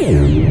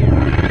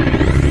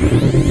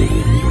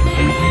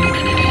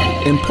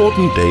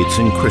 Important dates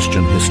in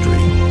Christian history.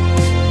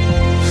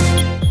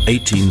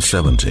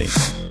 1870.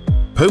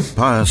 Pope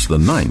Pius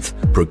IX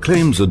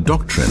proclaims the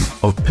doctrine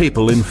of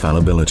papal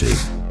infallibility.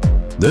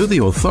 Though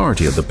the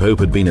authority of the Pope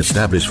had been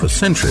established for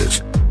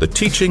centuries, the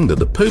teaching that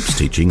the Pope's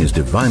teaching is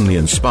divinely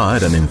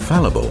inspired and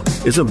infallible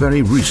is a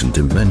very recent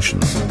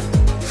invention.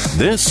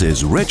 This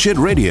is Wretched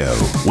Radio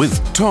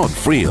with Todd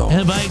Friel.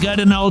 Have I got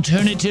an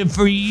alternative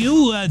for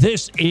you?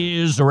 This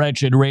is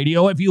Wretched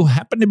Radio. If you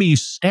happen to be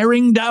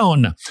staring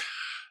down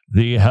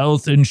the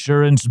health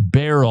insurance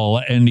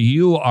barrel and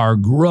you are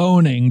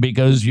groaning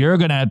because you're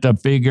going to have to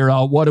figure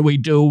out, what do we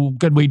do?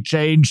 Could we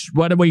change?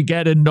 What do we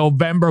get in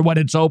November when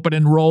it's open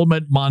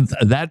enrollment month?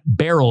 That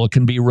barrel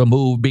can be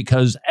removed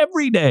because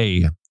every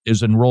day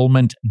is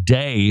enrollment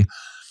day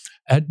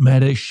at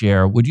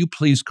MediShare. Would you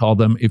please call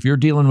them, if you're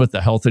dealing with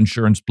the health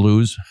insurance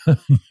blues,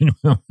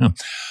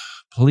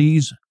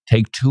 please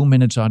Take 2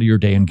 minutes out of your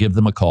day and give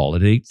them a call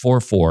at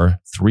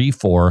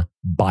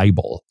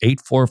 844-34-BIBLE.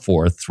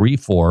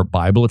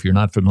 844-34-BIBLE. If you're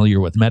not familiar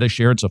with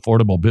MediShare, it's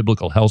affordable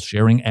biblical health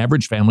sharing.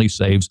 Average family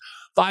saves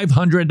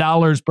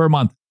 $500 per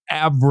month.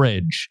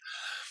 Average.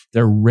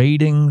 Their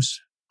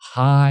ratings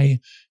high.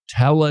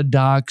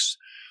 Teledocs.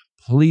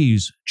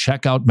 Please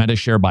check out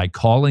MediShare by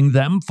calling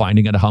them,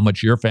 finding out how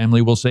much your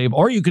family will save,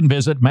 or you can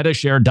visit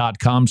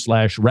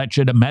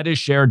MediShare.com/wretched,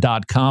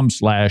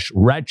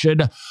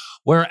 MediShare.com/wretched,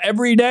 where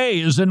every day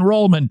is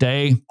enrollment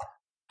day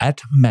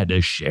at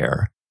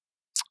MediShare.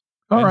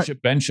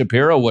 Ben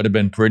Shapiro would have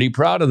been pretty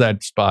proud of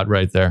that spot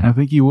right there. I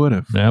think he would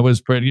have. That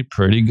was pretty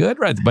good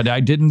right there. But I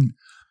didn't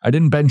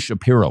Ben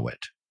Shapiro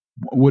it.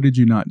 What did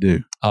you not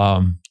do?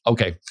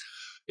 Okay.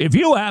 If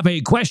you have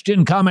a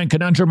question, comment,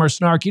 conundrum, or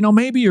snark,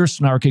 maybe you're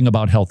snarking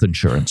about health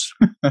insurance.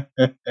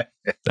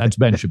 That's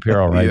Ben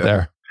Shapiro right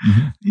there.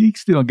 Mm-hmm. He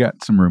still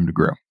got some room to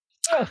grow.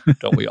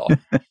 Don't we all?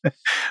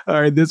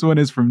 All right, this one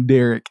is from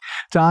Derek.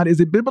 Todd, is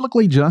it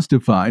biblically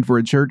justified for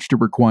a church to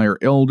require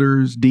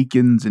elders,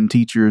 deacons, and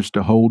teachers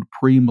to hold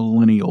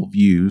premillennial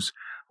views,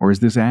 or is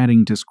this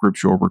adding to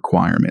scriptural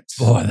requirements?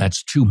 Boy,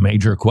 that's two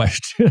major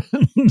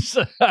questions.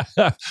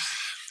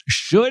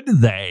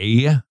 Should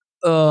they?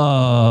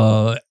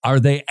 Are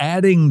they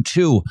adding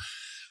to?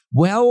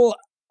 Well,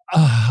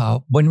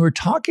 when we're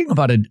talking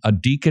about a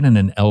deacon and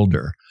an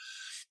elder,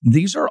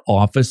 these are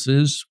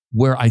offices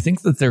where I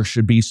think that there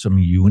should be some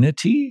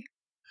unity,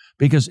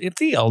 because if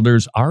the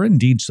elders are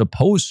indeed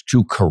supposed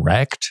to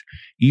correct,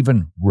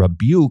 even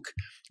rebuke,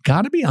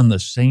 got to be on the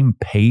same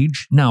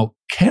page. Now,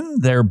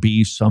 can there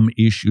be some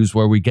issues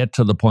where we get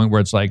to the point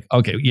where it's like,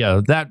 okay, yeah,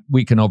 that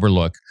we can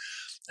overlook?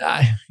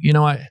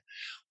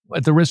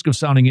 At the risk of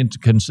sounding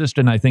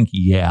inconsistent, I think,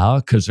 yeah,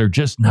 because they're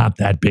just not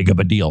that big of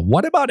a deal.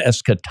 What about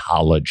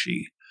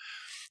eschatology?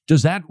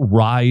 Does that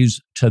rise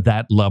to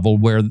that level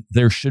where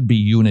there should be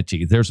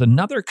unity? There's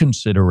another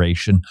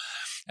consideration,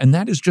 and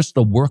that is just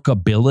the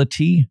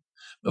workability.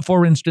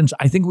 For instance,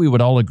 I think we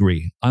would all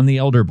agree on the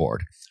elder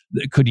board.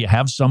 Could you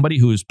have somebody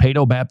who is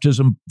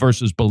paedo-baptism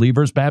versus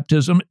believer's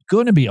baptism?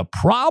 Going to be a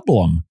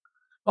problem.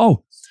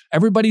 Oh,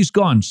 everybody's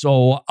gone.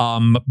 So,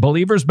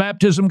 believer's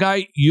baptism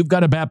guy, you've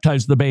got to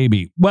baptize the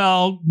baby.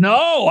 Well,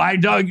 no, I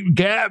don't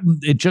get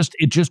it.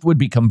 Just would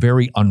become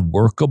very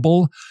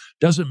unworkable.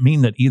 Doesn't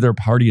mean that either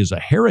party is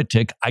a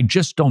heretic. I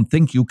just don't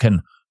think you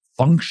can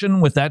function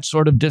with that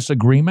sort of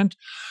disagreement.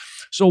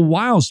 So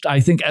whilst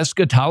I think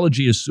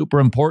eschatology is super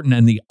important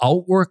and the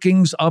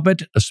outworkings of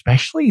it,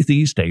 especially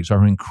these days,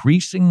 are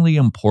increasingly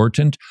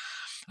important,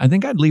 I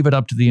think I'd leave it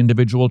up to the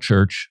individual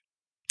church,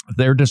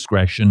 their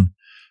discretion,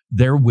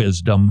 their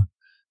wisdom.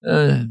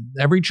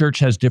 Every church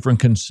has different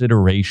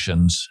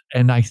considerations,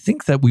 and I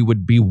think that we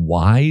would be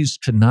wise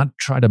to not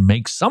try to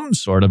make some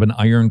sort of an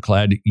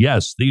ironclad,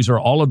 yes, these are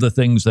all of the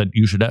things that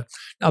you should have.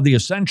 Now, the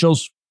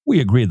essentials, we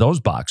agree those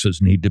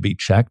boxes need to be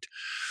checked.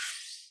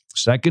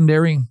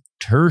 Secondary,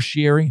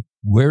 tertiary,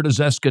 where does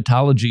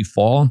eschatology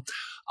fall?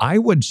 I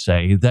would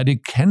say that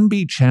it can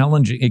be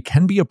challenging. It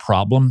can be a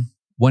problem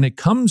when it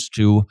comes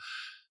to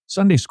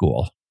Sunday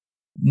school,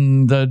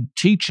 the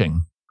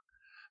teaching,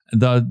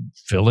 the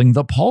filling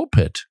the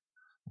pulpit.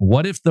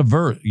 What if the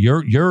verse,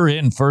 you're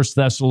in 1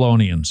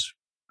 Thessalonians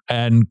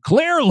and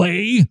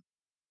clearly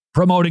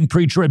promoting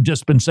pre-trib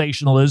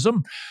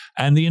dispensationalism,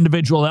 and the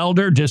individual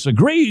elder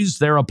disagrees,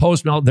 they're a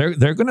post-mill, they're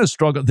going to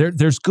struggle.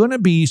 There's going to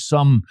be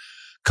some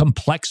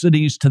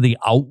complexities to the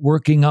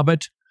outworking of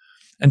it.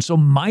 And so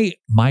my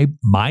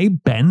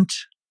bent,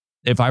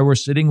 if I were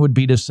sitting, would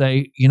be to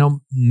say,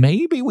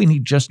 maybe we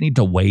just need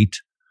to wait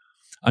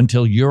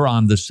until you're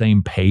on the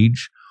same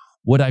page.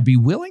 Would I be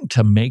willing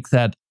to make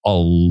that a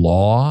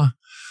law?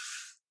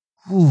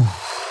 Ooh,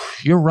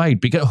 you're right.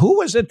 Because who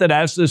was it that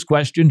asked this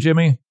question,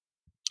 Jimmy?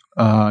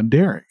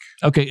 Derek.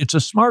 Okay, it's a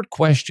smart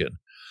question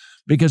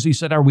because he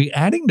said, are we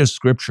adding to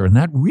Scripture? And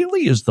that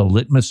really is the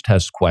litmus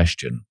test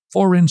question.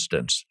 For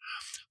instance,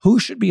 who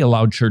should be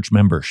allowed church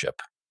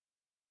membership?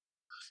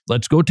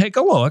 Let's go take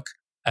a look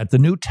at the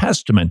New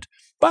Testament.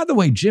 By the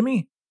way,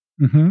 Jimmy,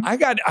 I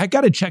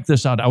got to check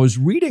this out. I was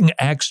reading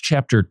Acts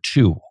chapter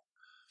 2.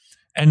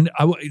 And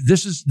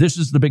this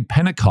is the big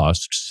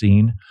Pentecost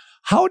scene.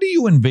 How do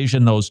you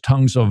envision those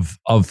tongues of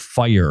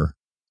fire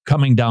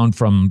coming down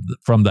from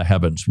the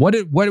heavens? What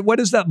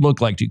does that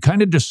look like? Do you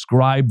kind of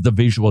describe the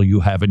visual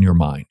you have in your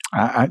mind?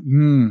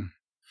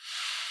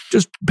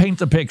 Just paint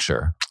the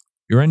picture.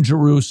 You're in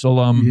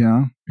Jerusalem.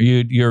 Yeah.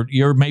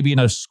 You're maybe in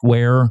a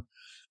square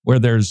where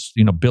there's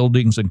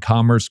buildings and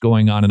commerce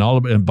going on, and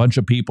a bunch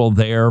of people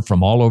there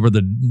from all over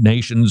the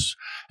nations,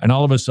 and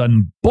all of a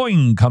sudden,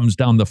 boing, comes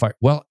down the fire.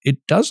 Well,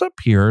 it does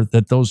appear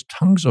that those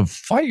tongues of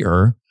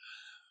fire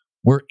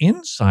were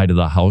inside of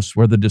the house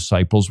where the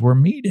disciples were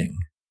meeting.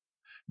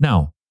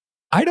 Now,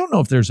 I don't know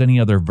if there's any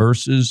other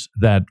verses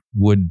that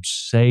would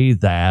say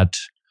that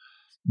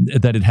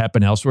it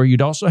happened elsewhere.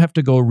 You'd also have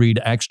to go read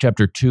Acts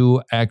chapter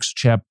 2, Acts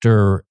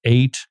chapter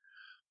 8,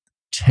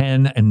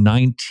 10, and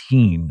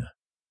 19.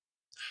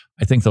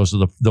 I think those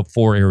are the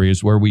four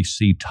areas where we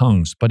see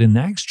tongues. But in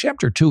Acts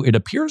chapter 2, it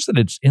appears that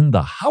it's in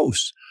the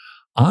house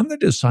on the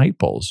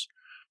disciples,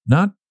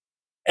 not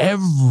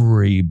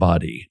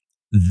everybody.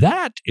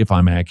 That, if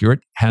I'm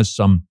accurate, has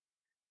some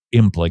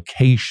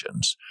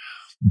implications.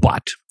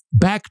 But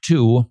back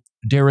to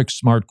Derek's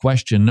smart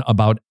question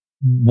about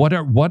what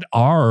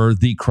are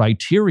the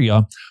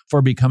criteria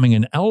for becoming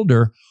an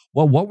elder?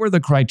 Well, what were the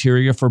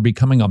criteria for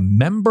becoming a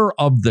member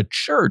of the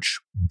church?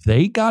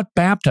 They got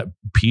baptized.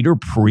 Peter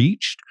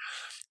preached.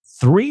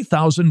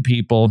 3,000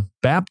 people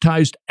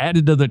baptized,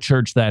 added to the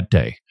church that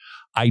day.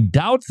 I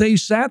doubt they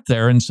sat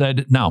there and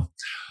said, now,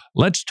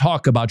 let's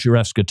talk about your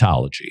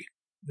eschatology.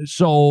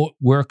 So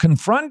we're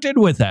confronted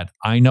with that.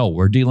 I know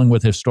we're dealing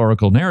with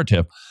historical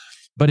narrative,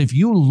 but if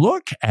you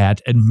look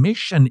at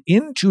admission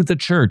into the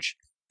church,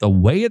 the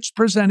way it's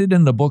presented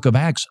in the book of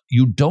Acts,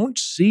 you don't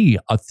see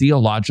a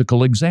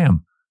theological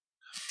exam.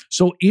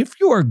 So if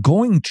you are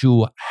going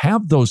to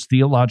have those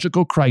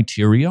theological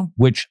criteria,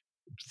 which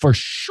for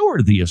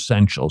sure the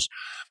essentials,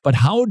 but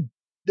how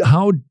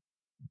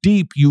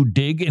deep you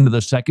dig into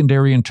the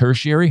secondary and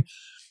tertiary,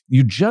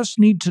 you just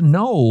need to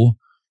know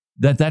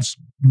that that's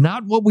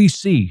not what we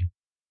see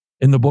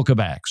in the book of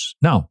Acts.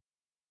 Now,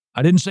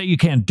 I didn't say you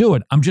can't do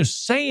it. I'm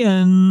just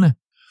saying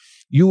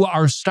you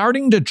are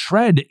starting to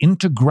tread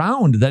into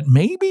ground that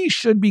maybe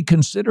should be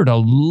considered a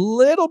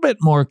little bit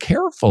more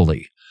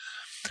carefully.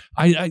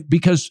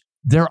 Because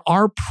there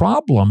are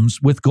problems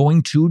with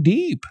going too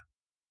deep.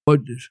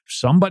 But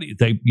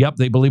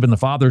they believe in the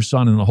Father,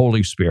 Son, and the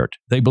Holy Spirit.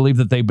 They believe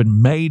that they've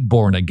been made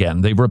born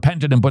again. They've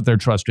repented and put their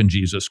trust in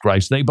Jesus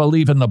Christ. They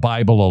believe in the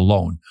Bible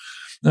alone.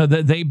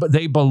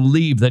 They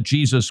believe that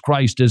Jesus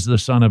Christ is the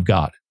Son of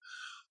God.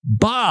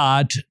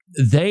 But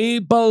they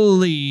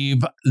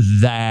believe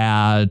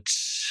that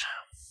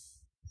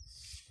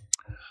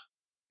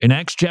in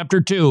Acts chapter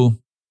 2,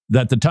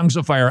 that the tongues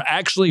of fire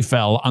actually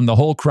fell on the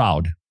whole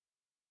crowd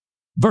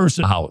versus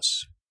the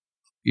house.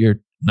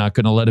 You're not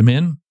going to let him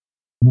in?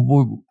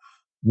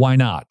 Why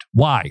not?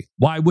 Why?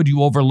 Why would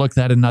you overlook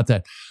that and not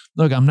that?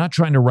 Look, I'm not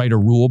trying to write a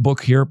rule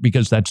book here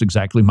because that's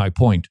exactly my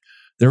point.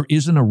 There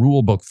isn't a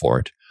rule book for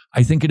it.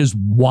 I think it is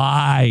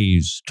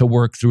wise to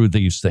work through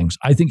these things.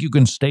 I think you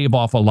can stave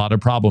off a lot of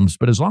problems,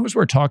 but as long as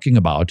we're talking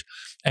about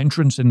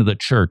entrance into the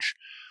church,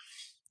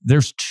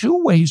 there's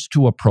two ways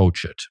to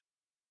approach it.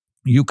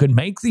 You can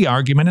make the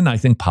argument, and I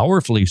think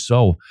powerfully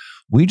so,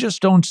 we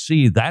just don't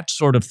see that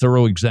sort of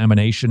thorough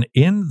examination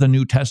in the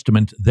New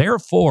Testament.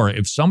 Therefore,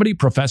 if somebody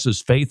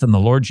professes faith in the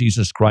Lord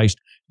Jesus Christ,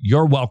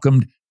 you're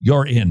welcomed,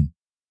 you're in.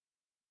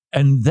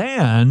 And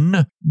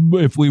then,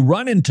 if we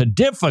run into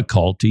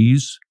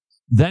difficulties,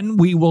 then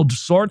we will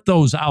sort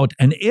those out.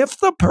 And if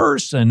the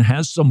person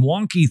has some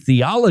wonky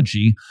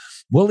theology,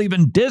 we'll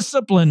even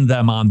discipline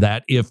them on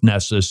that if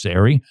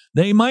necessary.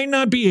 They might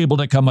not be able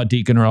to become a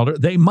deacon or elder.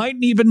 They might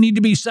even need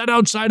to be set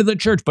outside of the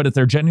church. But if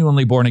they're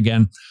genuinely born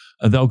again,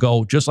 they'll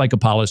go just like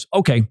Apollos.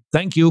 Okay,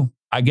 thank you.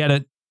 I get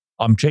it.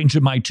 I'm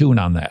changing my tune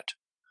on that.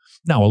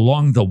 Now,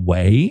 along the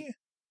way,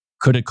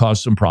 could it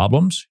cause some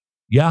problems?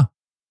 Yeah,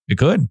 it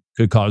could.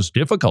 Could cause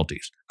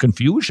difficulties,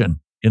 confusion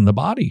in the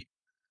body.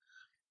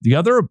 The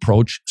other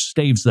approach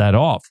staves that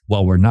off.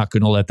 Well, we're not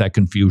going to let that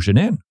confusion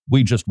in.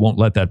 We just won't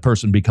let that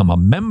person become a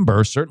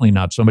member, certainly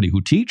not somebody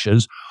who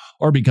teaches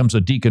or becomes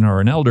a deacon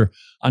or an elder,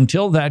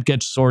 until that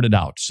gets sorted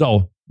out.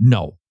 So,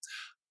 no.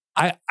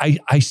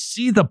 I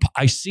see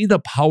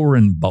the power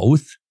in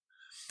both,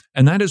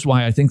 and that is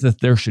why I think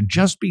that there should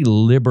just be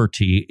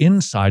liberty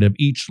inside of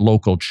each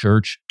local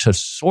church to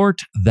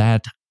sort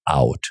that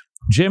out.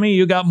 Jimmy,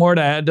 you got more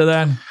to add to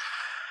that?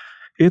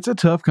 It's a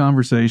tough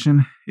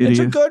conversation. It's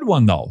a good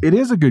one, though. It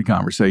is a good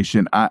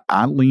conversation.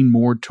 I lean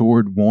more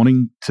toward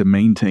wanting to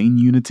maintain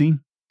unity.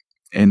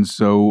 And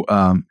so,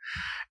 and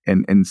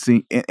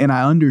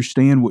I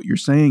understand what you're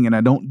saying, and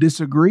I don't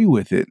disagree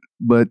with it.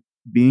 But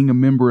being a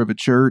member of a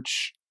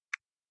church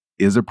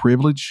is a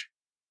privilege.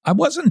 I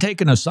wasn't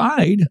taken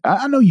aside.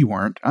 I know you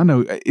weren't. I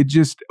know it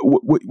just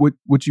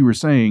what you were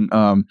saying.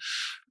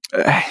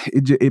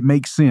 It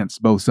makes sense,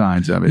 both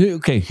sides of it.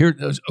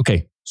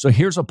 Okay. So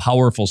here's a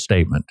powerful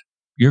statement.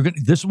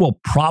 This will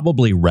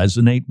probably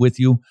resonate with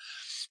you,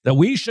 that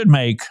we should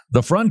make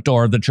the front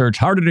door of the church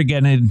harder to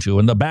get into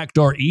and the back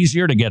door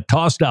easier to get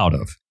tossed out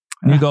of.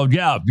 And you go,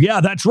 yeah,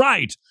 that's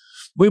right.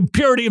 We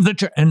purity of the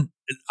church. And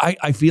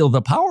I feel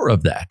the power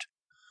of that.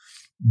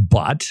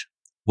 But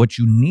what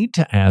you need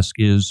to ask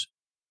is,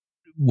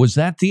 was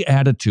that the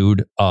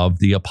attitude of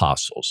the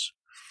apostles?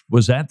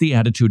 Was that the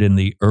attitude in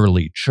the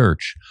early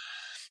church?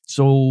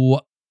 So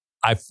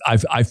I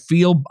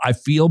feel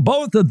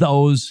both of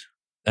those,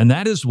 and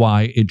that is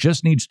why it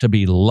just needs to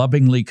be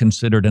lovingly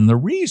considered. And the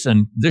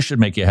reason this should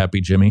make you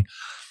happy, Jimmy,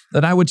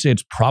 that I would say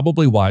it's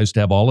probably wise to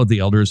have all of the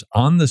elders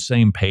on the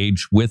same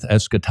page with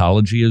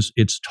eschatology is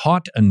it's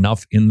taught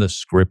enough in the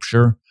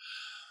scripture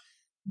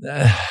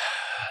that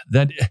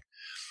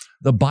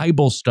the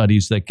Bible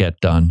studies that get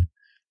done,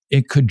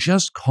 it could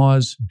just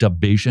cause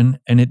division.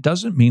 And it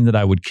doesn't mean that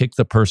I would kick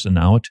the person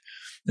out.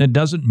 It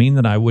doesn't mean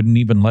that I wouldn't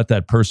even let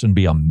that person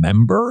be a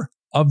member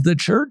of the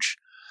church.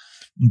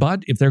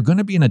 But if they're going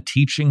to be in a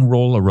teaching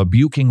role, a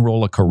rebuking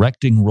role, a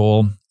correcting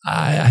role,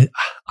 I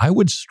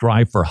would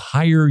strive for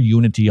higher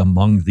unity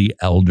among the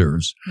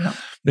elders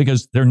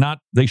because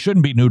they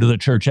shouldn't be new to the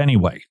church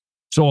anyway.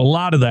 So a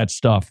lot of that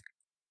stuff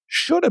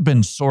should have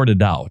been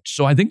sorted out.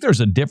 So I think there's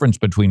a difference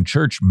between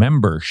church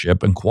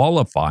membership and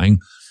qualifying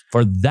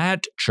for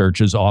that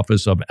church's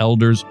office of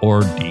elders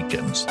or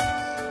deacons.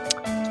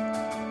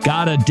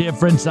 Got a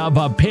difference of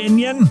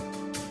opinion?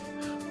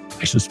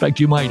 I suspect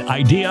you might.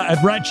 Idea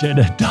at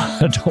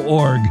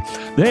wretched.org.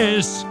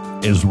 This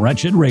is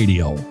Wretched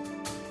Radio.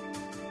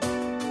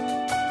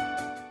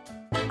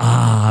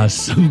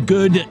 Some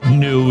good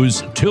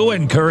news. 2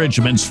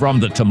 encouragements from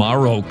the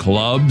Tomorrow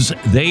Clubs.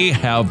 They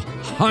have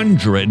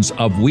hundreds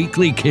of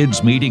weekly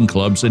kids meeting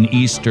clubs in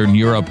Eastern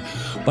Europe,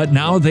 but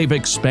now they've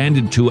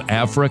expanded to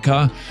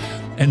Africa,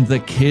 and the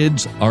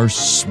kids are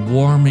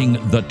swarming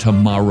the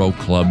Tomorrow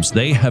Clubs.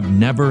 They have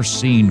never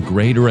seen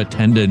greater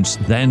attendance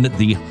than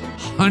the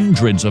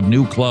hundreds of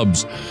new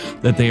clubs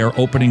that they are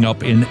opening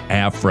up in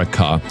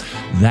Africa.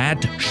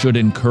 That should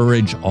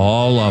encourage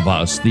all of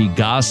us. The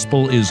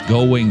gospel is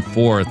going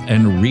forth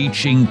and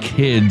reaching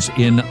kids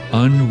in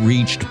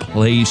unreached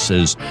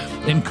places.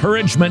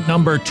 Encouragement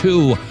number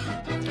 2,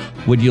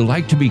 would you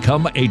like to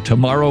become a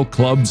Tomorrow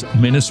Club's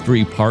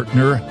ministry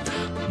partner?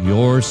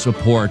 Your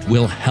support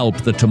will help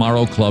the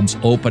Tomorrow Clubs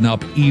open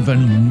up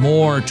even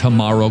more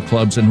Tomorrow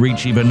Clubs and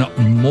reach even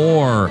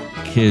more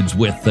kids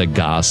with the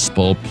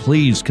gospel.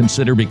 Please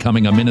consider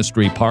becoming a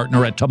ministry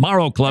partner at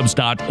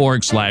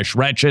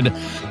tomorrowclubs.org/wretched,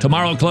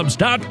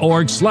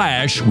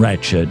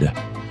 tomorrowclubs.org/wretched.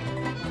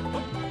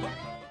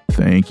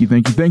 Thank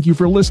you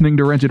for listening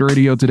to Wretched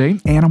Radio today,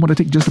 and I want to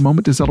take just a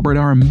moment to celebrate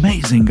our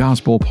amazing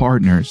gospel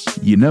partners.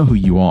 You know who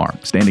you are,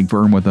 standing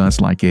firm with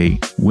us like a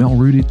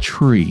well-rooted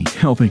tree,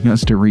 helping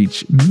us to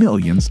reach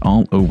millions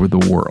all over the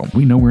world.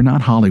 We know we're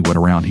not Hollywood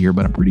around here,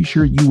 but I'm pretty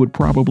sure you would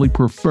probably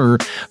prefer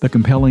the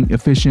compelling,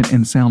 efficient,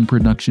 and sound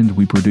productions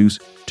we produce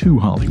to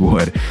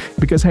Hollywood.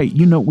 Because, hey,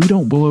 we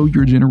don't blow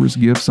your generous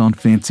gifts on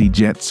fancy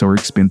jets or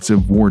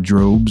expensive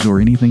wardrobes or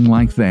anything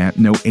like that.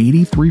 No,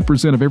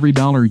 83% of every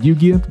dollar you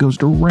give goes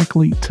directly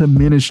to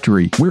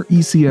ministry. We're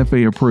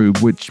ECFA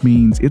approved, which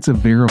means it's a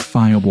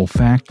verifiable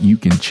fact you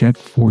can check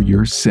for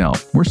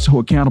yourself. We're so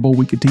accountable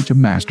we could teach a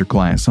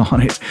masterclass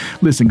on it.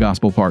 Listen,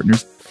 gospel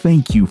partners,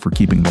 thank you for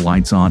keeping the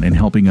lights on and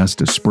helping us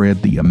to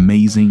spread the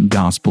amazing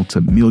gospel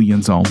to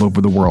millions all over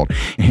the world.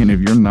 And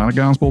if you're not a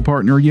gospel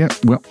partner yet,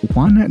 well,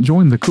 why not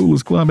join the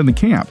coolest club in the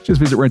camp?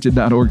 Just visit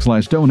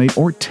wretched.org/donate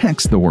or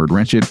text the word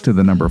wretched to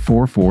the number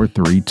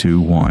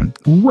 44321.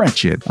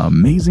 Wretched,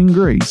 amazing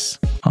grace,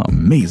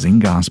 amazing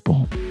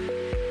gospel.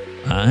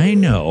 I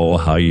know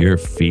how you're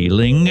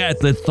feeling at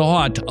the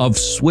thought of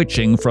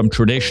switching from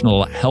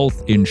traditional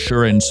health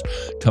insurance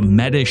to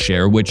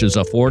Medishare, which is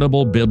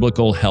affordable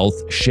biblical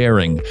health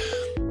sharing.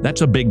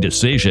 That's a big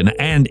decision,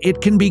 and it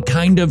can be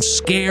kind of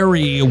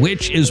scary,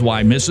 which is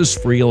why Mrs.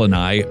 Friel and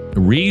I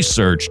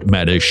researched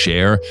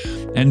Medishare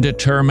and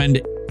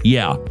determined,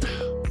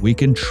 we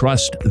can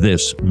trust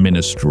this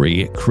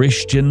ministry.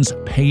 Christians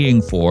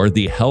paying for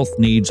the health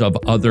needs of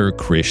other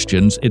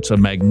Christians. It's a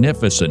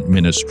magnificent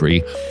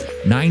ministry.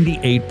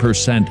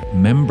 98%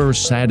 member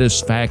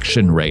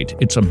satisfaction rate.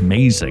 It's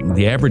amazing.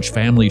 The average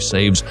family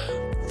saves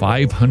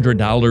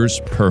 $500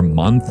 per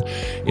month.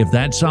 If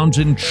that sounds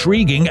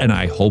intriguing, and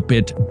I hope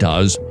it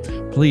does,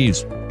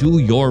 please do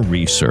your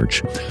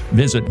research.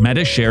 Visit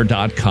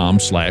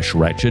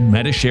Medishare.com/wretched,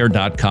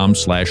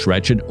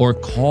 Medishare.com/wretched, or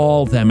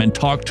call them and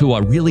talk to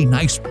a really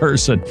nice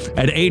person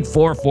at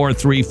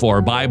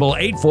 844-34-BIBLE,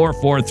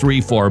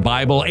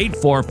 844-34-BIBLE,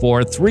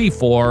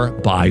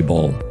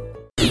 844-34-BIBLE.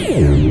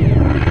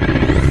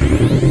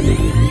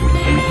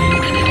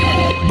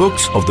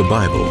 Books of the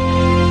Bible.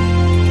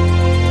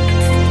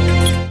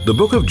 The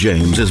book of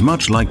James is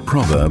much like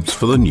Proverbs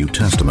for the New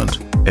Testament,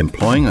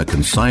 employing a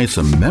concise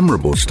and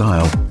memorable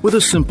style with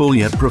a simple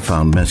yet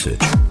profound message.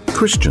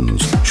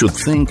 Christians should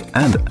think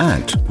and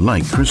act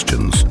like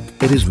Christians.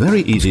 It is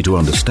very easy to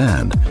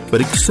understand, but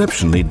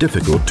exceptionally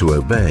difficult to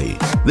obey.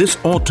 This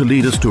ought to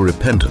lead us to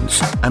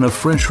repentance and a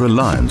fresh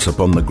reliance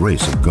upon the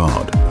grace of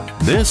God.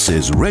 This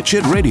is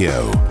Wretched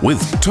Radio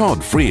with Todd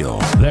Friel.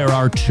 There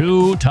are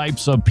 2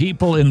 types of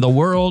people in the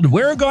world.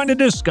 We're going to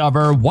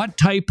discover what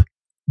type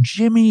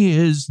Jimmy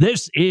is.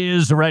 This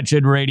is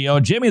Wretched Radio.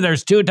 Jimmy,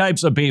 there's 2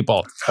 types of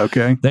people.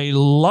 Okay. They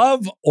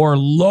love or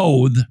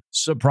loathe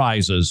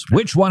surprises.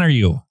 Which one are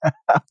you?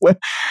 Well,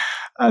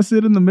 I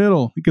sit in the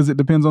middle because it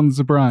depends on the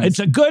surprise.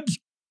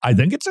 I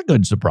think it's a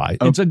good surprise.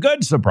 Okay. It's a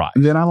good surprise.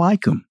 Then I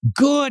like them.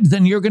 Good.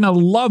 Then you're going to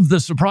love the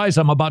surprise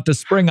I'm about to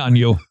spring on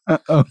you.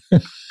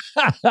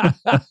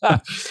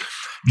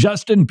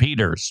 Justin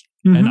Peters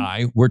and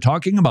I were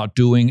talking about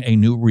doing a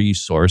new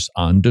resource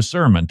on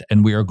discernment,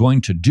 and we are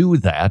going to do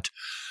that.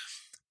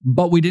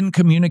 But we didn't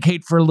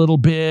communicate for a little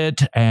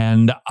bit,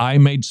 and I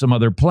made some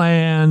other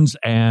plans,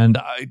 and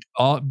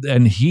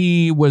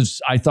he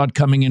was, I thought,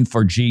 coming in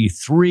for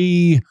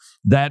G3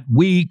 that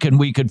week, and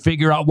we could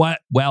figure out what.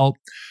 Well,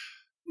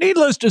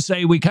 needless to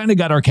say, we kind of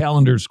got our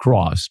calendars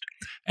crossed.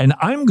 And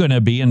I'm going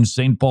to be in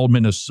St. Paul,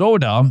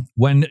 Minnesota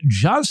when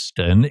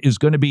Justin is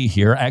going to be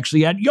here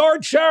actually at your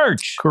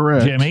church.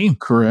 Correct. Jimmy?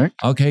 Correct.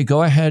 Okay,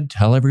 go ahead.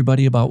 Tell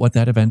everybody about what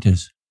that event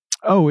is.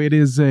 Oh, it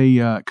is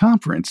a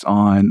conference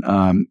on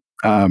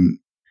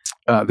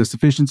the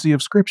sufficiency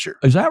of Scripture.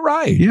 Is that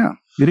right? Yeah,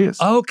 it is.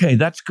 Okay,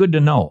 that's good to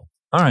know.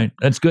 All right,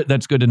 that's good.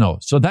 That's good to know.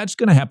 So that's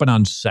going to happen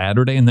on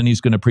Saturday, and then he's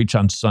going to preach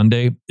on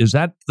Sunday. Is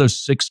that the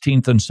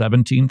 16th and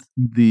 17th?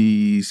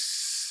 The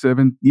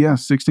 16th,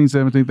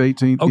 17th,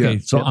 18th. Okay,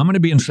 so I'm going to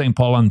be in St.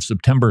 Paul on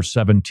September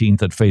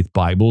 17th at Faith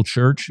Bible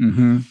Church,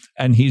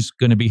 and he's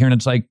going to be here, and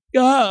it's like,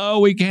 oh,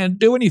 we can't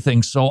do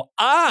anything. So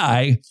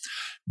I,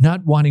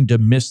 not wanting to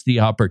miss the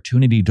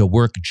opportunity to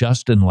work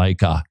Justin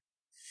like a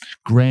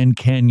Grand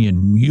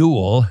Canyon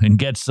mule and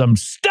get some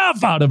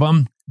stuff out of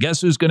him,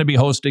 guess who's going to be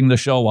hosting the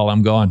show while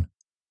I'm gone?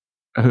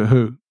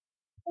 Who?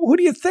 Who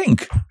do you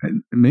think?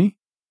 Me?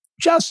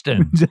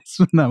 Justin.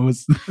 Justin, that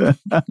was...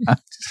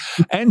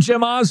 And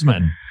Jim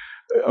Osman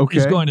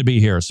is going to be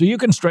here. So you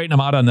can straighten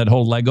him out on that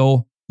whole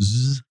Lego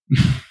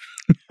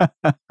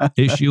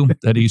issue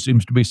that he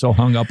seems to be so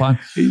hung up on.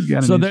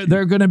 So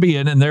they're going to be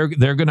in, and they're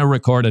going to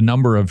record a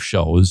number of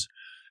shows,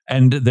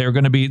 and they're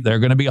going to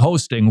be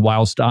hosting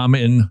whilst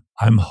I'm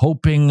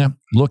hoping,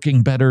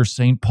 looking better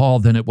St. Paul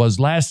than it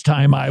was last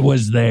time I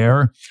was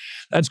there.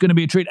 That's going to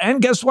be a treat.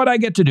 And guess what I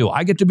get to do?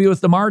 I get to be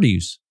with the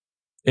Martys.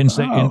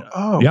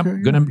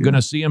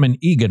 Gonna see him in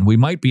Egan. We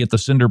might be at the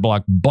cinder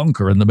block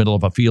bunker in the middle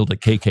of a field at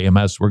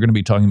KKMS. We're going to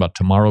be talking about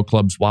tomorrow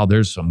clubs. Wow,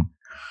 there's some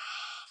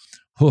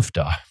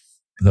hoofda.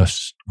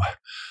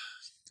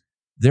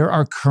 There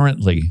are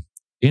currently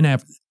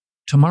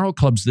tomorrow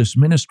clubs, this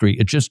ministry,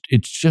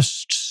 it's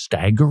just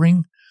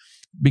staggering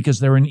because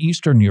they're in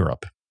Eastern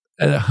Europe.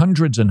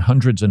 Hundreds and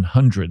hundreds and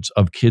hundreds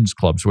of kids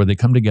clubs where they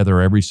come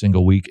together every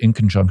single week in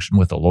conjunction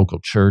with a local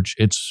church.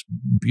 It's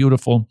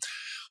beautiful.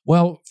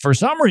 Well, for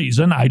some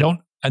reason, I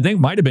think it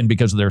might have been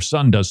because their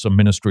son does some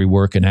ministry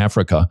work in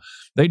Africa.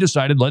 They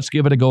decided, let's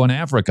give it a go in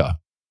Africa,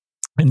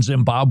 in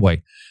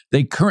Zimbabwe.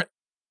 They've got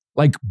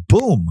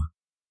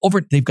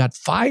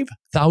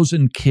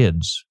 5,000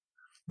 kids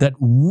that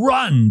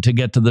run to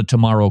get to the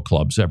Tomorrow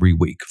Clubs every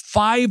week.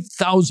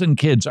 5,000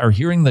 kids are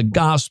hearing the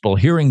gospel,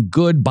 hearing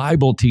good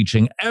Bible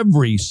teaching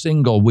every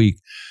single week.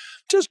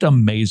 Just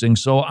amazing.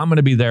 So I'm going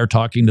to be there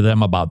talking to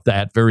them about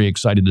that. Very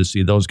excited to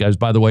see those guys.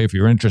 By the way, if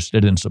you're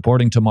interested in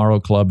supporting Tomorrow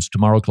Clubs,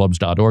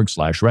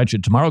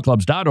 tomorrowclubs.org/wretched,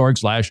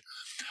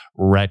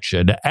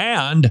 tomorrowclubs.org/wretched.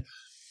 And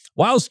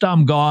whilst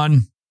I'm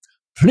gone,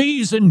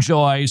 please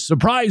enjoy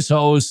surprise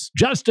hosts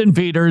Justin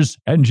Peters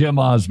and Jim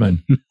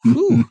Osman.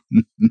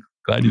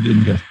 Glad you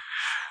didn't get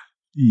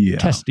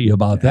testy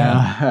about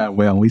that.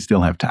 Well, we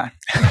still have time.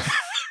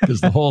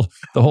 Because the whole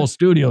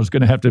studio is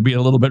going to have to be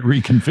a little bit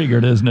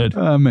reconfigured, isn't it?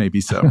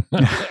 Maybe so.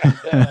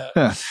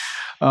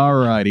 All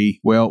righty.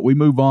 Well, we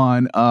move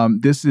on.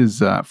 This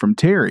is from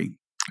Terry.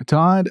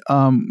 Todd,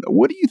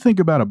 what do you think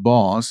about a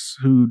boss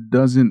who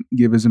doesn't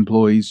give his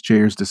employees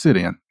chairs to sit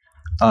in?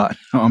 No,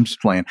 I'm just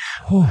playing.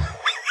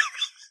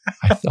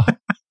 I thought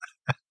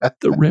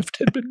the rift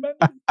had been met.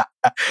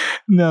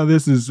 No,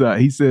 this is,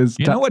 he says...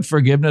 You know what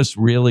forgiveness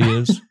really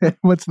is?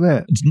 What's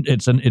that?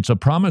 It's a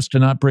promise to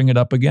not bring it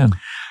up again.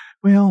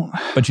 Well...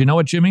 But you know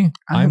what, Jimmy?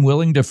 I'm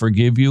willing to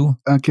forgive you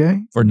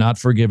for not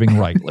forgiving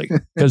rightly,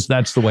 because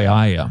that's the way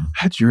I am.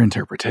 That's your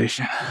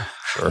interpretation.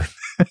 Sure.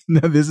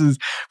 No, this is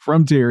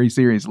from Terry,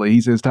 seriously.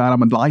 He says, Todd,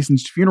 I'm a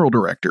licensed funeral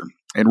director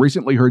and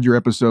recently heard your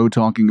episode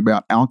talking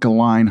about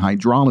alkaline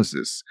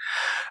hydrolysis.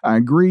 I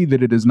agree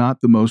that it is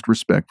not the most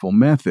respectful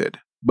method.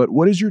 But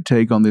what is your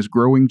take on this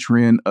growing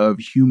trend of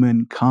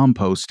human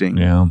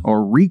composting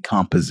or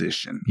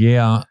recomposition?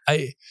 Yeah,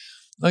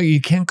 you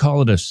can't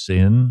call it a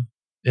sin.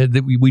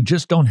 We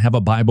just don't have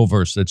a Bible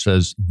verse that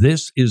says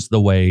this is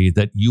the way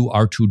that you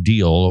are to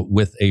deal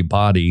with a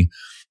body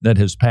that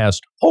has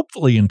passed,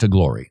 hopefully, into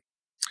glory.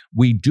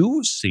 We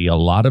do see a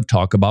lot of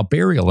talk about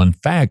burial. In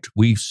fact,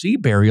 we see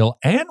burial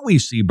and we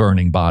see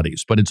burning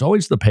bodies, but it's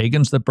always the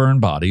pagans that burn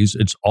bodies.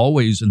 It's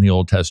always in the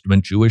Old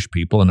Testament Jewish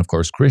people and, of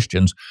course,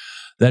 Christians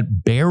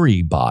that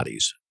bury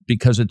bodies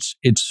because it's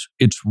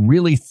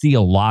really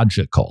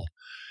theological.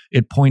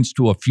 It points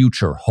to a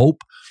future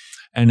hope,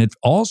 and it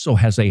also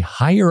has a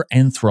higher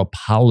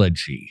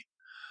anthropology.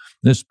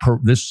 This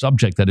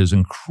subject that is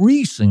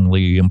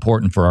increasingly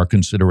important for our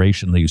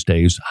consideration these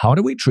days. How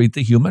do we treat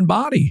the human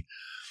body?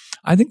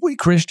 I think we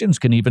Christians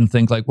can even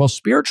think like, well,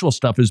 spiritual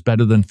stuff is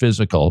better than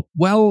physical.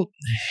 Well,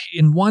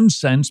 in one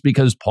sense,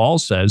 because Paul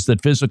says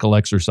that physical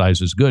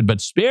exercise is good, but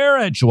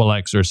spiritual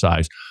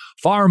exercise,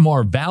 far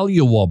more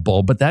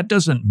valuable. But that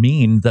doesn't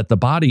mean that the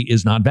body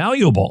is not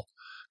valuable.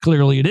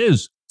 Clearly it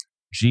is.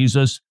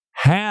 Jesus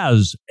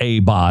has a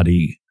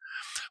body.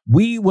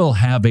 We will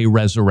have a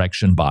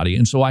resurrection body.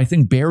 And so I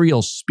think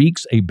burial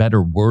speaks a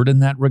better word in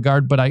that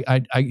regard, but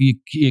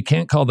you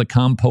can't call the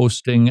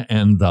composting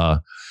and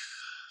the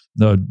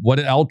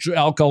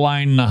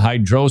alkaline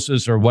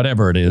hydrosis or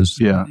whatever it is.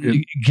 Yeah.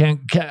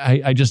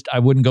 I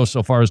wouldn't go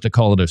so far as to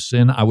call it a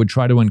sin. I would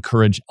try to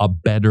encourage a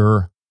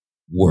better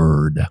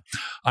word.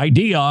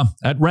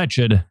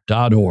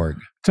 idea@wretched.org.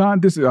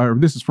 Todd, this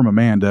is from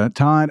Amanda.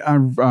 Todd,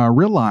 I've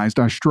realized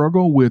I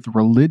struggle with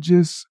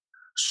religious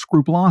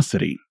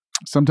scrupulosity.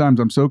 Sometimes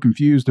I'm so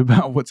confused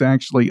about what's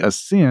actually a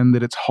sin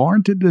that it's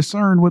hard to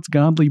discern what's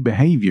godly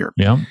behavior.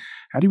 Yeah.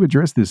 How do you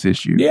address this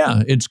issue?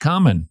 Yeah, it's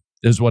common,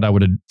 is what I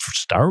would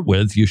start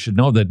with. You should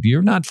know that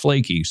you're not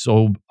flaky.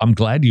 So I'm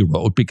glad you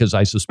wrote, because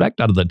I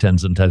suspect out of the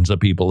tens and tens of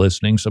people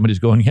listening, somebody's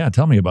going, yeah,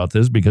 tell me about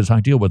this, because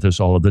I deal with this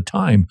all of the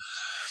time.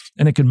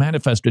 And it can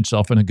manifest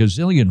itself in a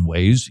gazillion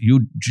ways.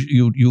 You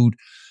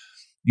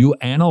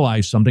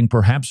analyze something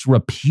perhaps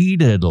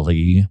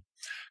repeatedly,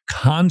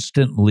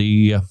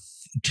 constantly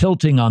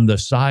tilting on the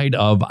side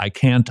of I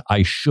can't,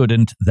 I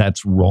shouldn't,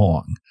 that's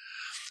wrong.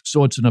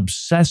 So it's an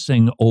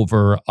obsessing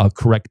over a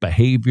correct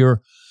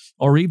behavior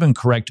or even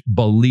correct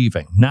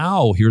believing.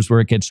 Now, here's where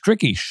it gets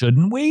tricky.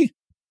 Shouldn't we?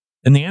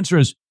 And the answer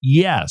is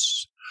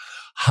yes.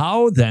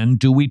 How then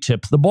do we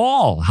tip the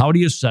ball? How do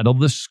you settle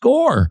the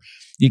score?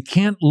 You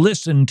can't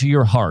listen to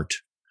your heart.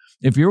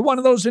 If you're one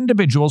of those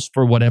individuals,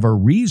 for whatever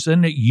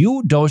reason,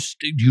 you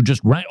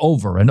just rant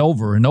over and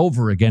over and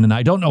over again, and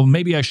I don't know,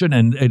 maybe I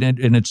shouldn't,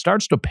 and it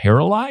starts to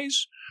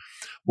paralyze,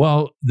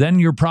 well, then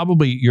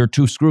you're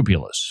too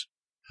scrupulous.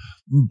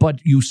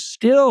 But you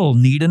still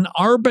need an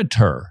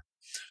arbiter.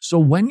 So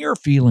when you're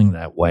feeling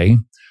that way,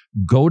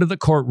 go to the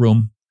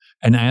courtroom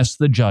and ask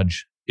the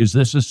judge, is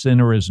this a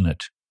sin or isn't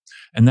it?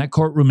 And that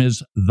courtroom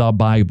is the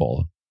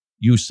Bible.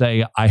 You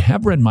say, I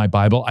have read my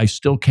Bible, I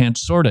still can't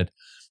sort it.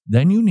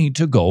 Then you need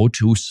to go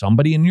to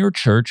somebody in your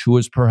church who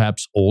is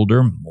perhaps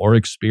older, more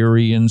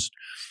experienced,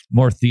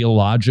 more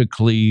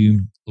theologically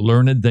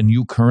learned than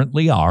you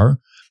currently are,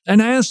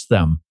 and ask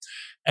them.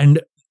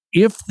 And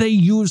if they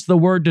use the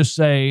word to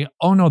say,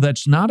 oh no,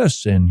 that's not a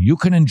sin, you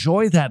can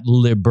enjoy that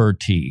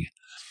liberty.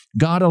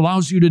 God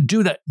allows you to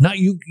do that.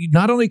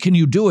 Not only can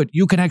you do it,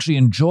 you can actually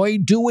enjoy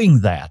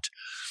doing that.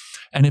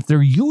 And if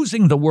they're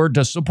using the word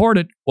to support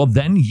it, well,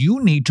 then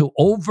you need to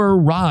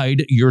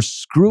override your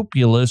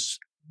scrupulous,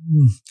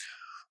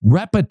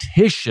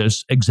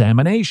 repetitious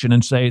examination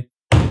and say,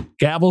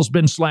 gavel's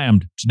been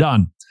slammed, it's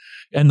done.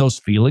 And those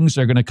feelings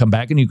are going to come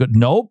back and you go,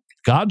 nope,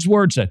 God's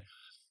word said,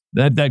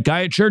 that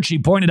guy at church, he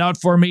pointed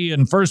out for me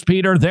in 1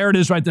 Peter, there it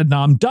is right there.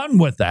 Now I'm done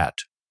with that.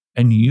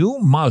 And you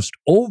must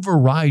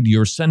override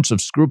your sense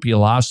of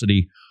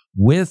scrupulosity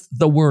with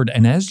the word.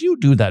 And as you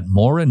do that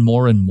more and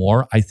more and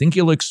more, I think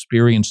you'll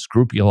experience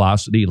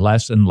scrupulosity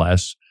less and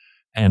less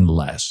and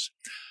less.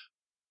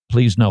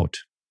 Please note,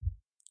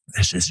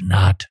 this is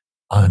not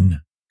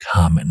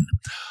uncommon.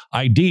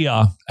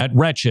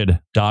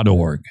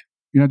 idea@wretched.org.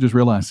 I just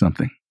realized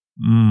something.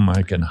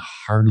 I can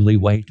hardly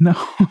wait. No,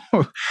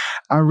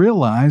 I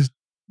realized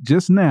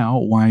just now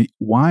why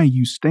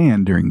you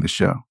stand during the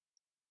show.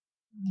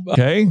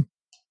 Okay.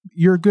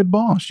 You're a good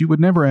boss. You would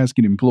never ask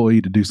an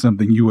employee to do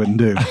something you wouldn't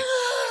do.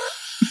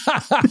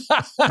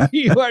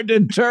 You are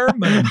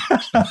determined.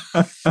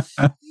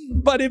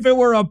 But if it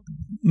were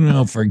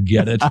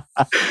forget it.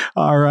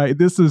 All right.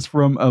 This is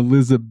from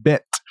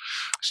Elizabeth.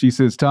 She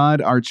says,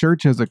 Todd, our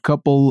church has a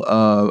couple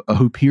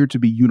who appear to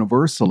be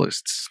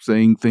universalists,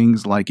 saying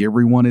things like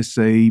everyone is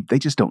saved. They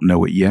just don't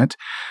know it yet.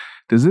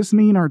 Does this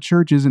mean our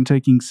church isn't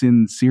taking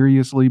sin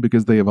seriously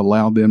because they have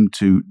allowed them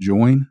to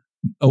join?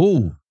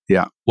 Oh,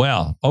 yeah.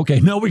 Well, okay.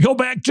 Now we go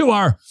back to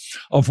our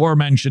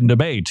aforementioned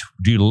debate.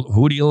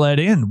 Who do you let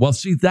in? Well,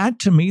 see, that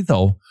to me,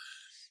 though,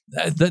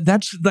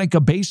 that's like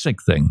a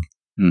basic thing.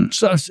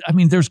 So, I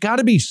mean, there's got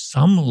to be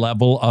some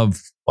level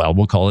of,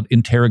 we'll call it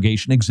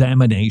interrogation,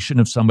 examination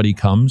if somebody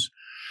comes.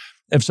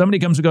 If somebody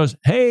comes and goes,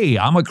 hey,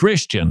 I'm a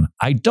Christian,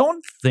 I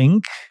don't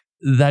think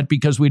that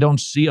because we don't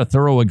see a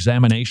thorough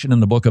examination in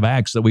the book of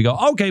Acts that we go,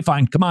 okay,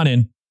 fine, come on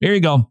in. Here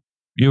you go.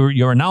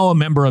 You're now a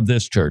member of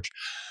this church.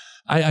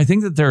 I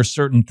think that there are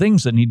certain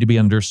things that need to be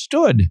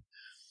understood.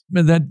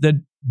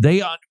 That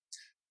they are.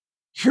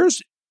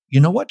 You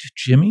know what,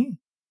 Jimmy?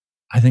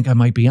 I think I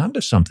might be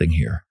onto something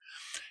here.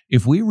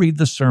 If we read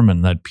the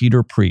sermon that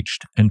Peter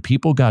preached and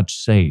people got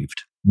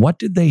saved, what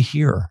did they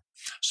hear?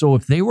 So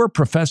if they were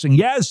professing,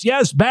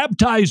 yes,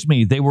 baptize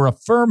me, they were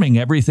affirming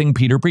everything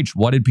Peter preached.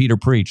 What did Peter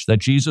preach?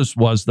 That Jesus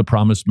was the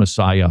promised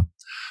Messiah,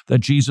 that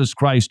Jesus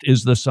Christ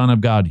is the Son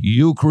of God.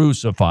 You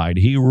crucified,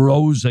 he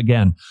rose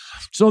again.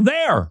 So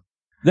there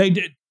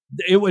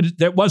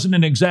wasn't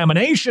an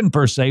examination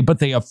per se, but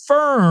they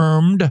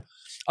affirmed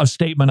a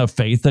statement of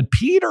faith that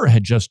Peter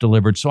had just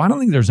delivered. So I don't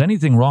think there's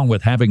anything wrong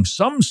with having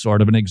some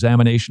sort of an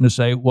examination to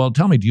say, well,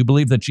 tell me, do you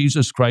believe that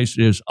Jesus Christ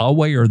is a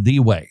way or the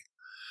way?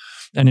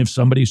 And if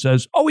somebody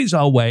says, oh, he's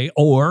a way,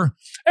 or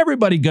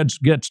everybody gets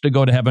to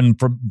go to heaven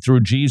through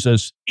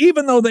Jesus,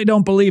 even though they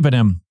don't believe in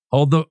him,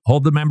 hold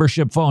the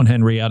membership phone,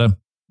 Henrietta.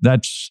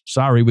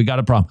 Sorry, we got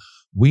a problem.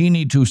 We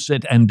need to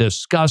sit and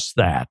discuss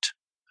that.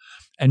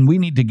 And we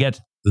need to get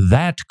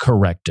that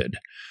corrected,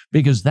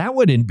 because that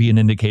would be an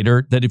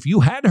indicator that if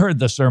you had heard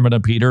the sermon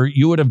of Peter,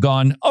 you would have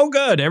gone, oh,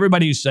 good,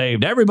 everybody's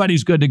saved,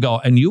 everybody's good to go.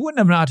 And you would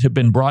not have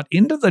been brought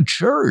into the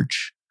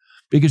church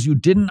because you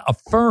didn't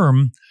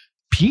affirm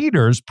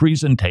Peter's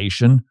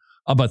presentation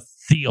of a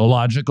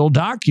theological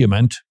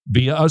document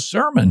via a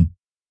sermon.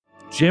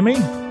 Jimmy,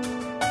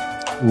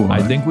 What?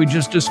 I think we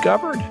just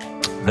discovered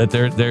that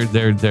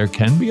there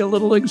can be a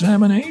little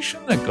examination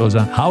that goes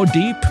on. How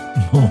deep?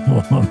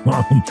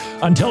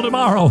 Until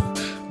tomorrow,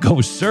 go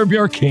serve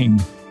your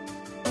king.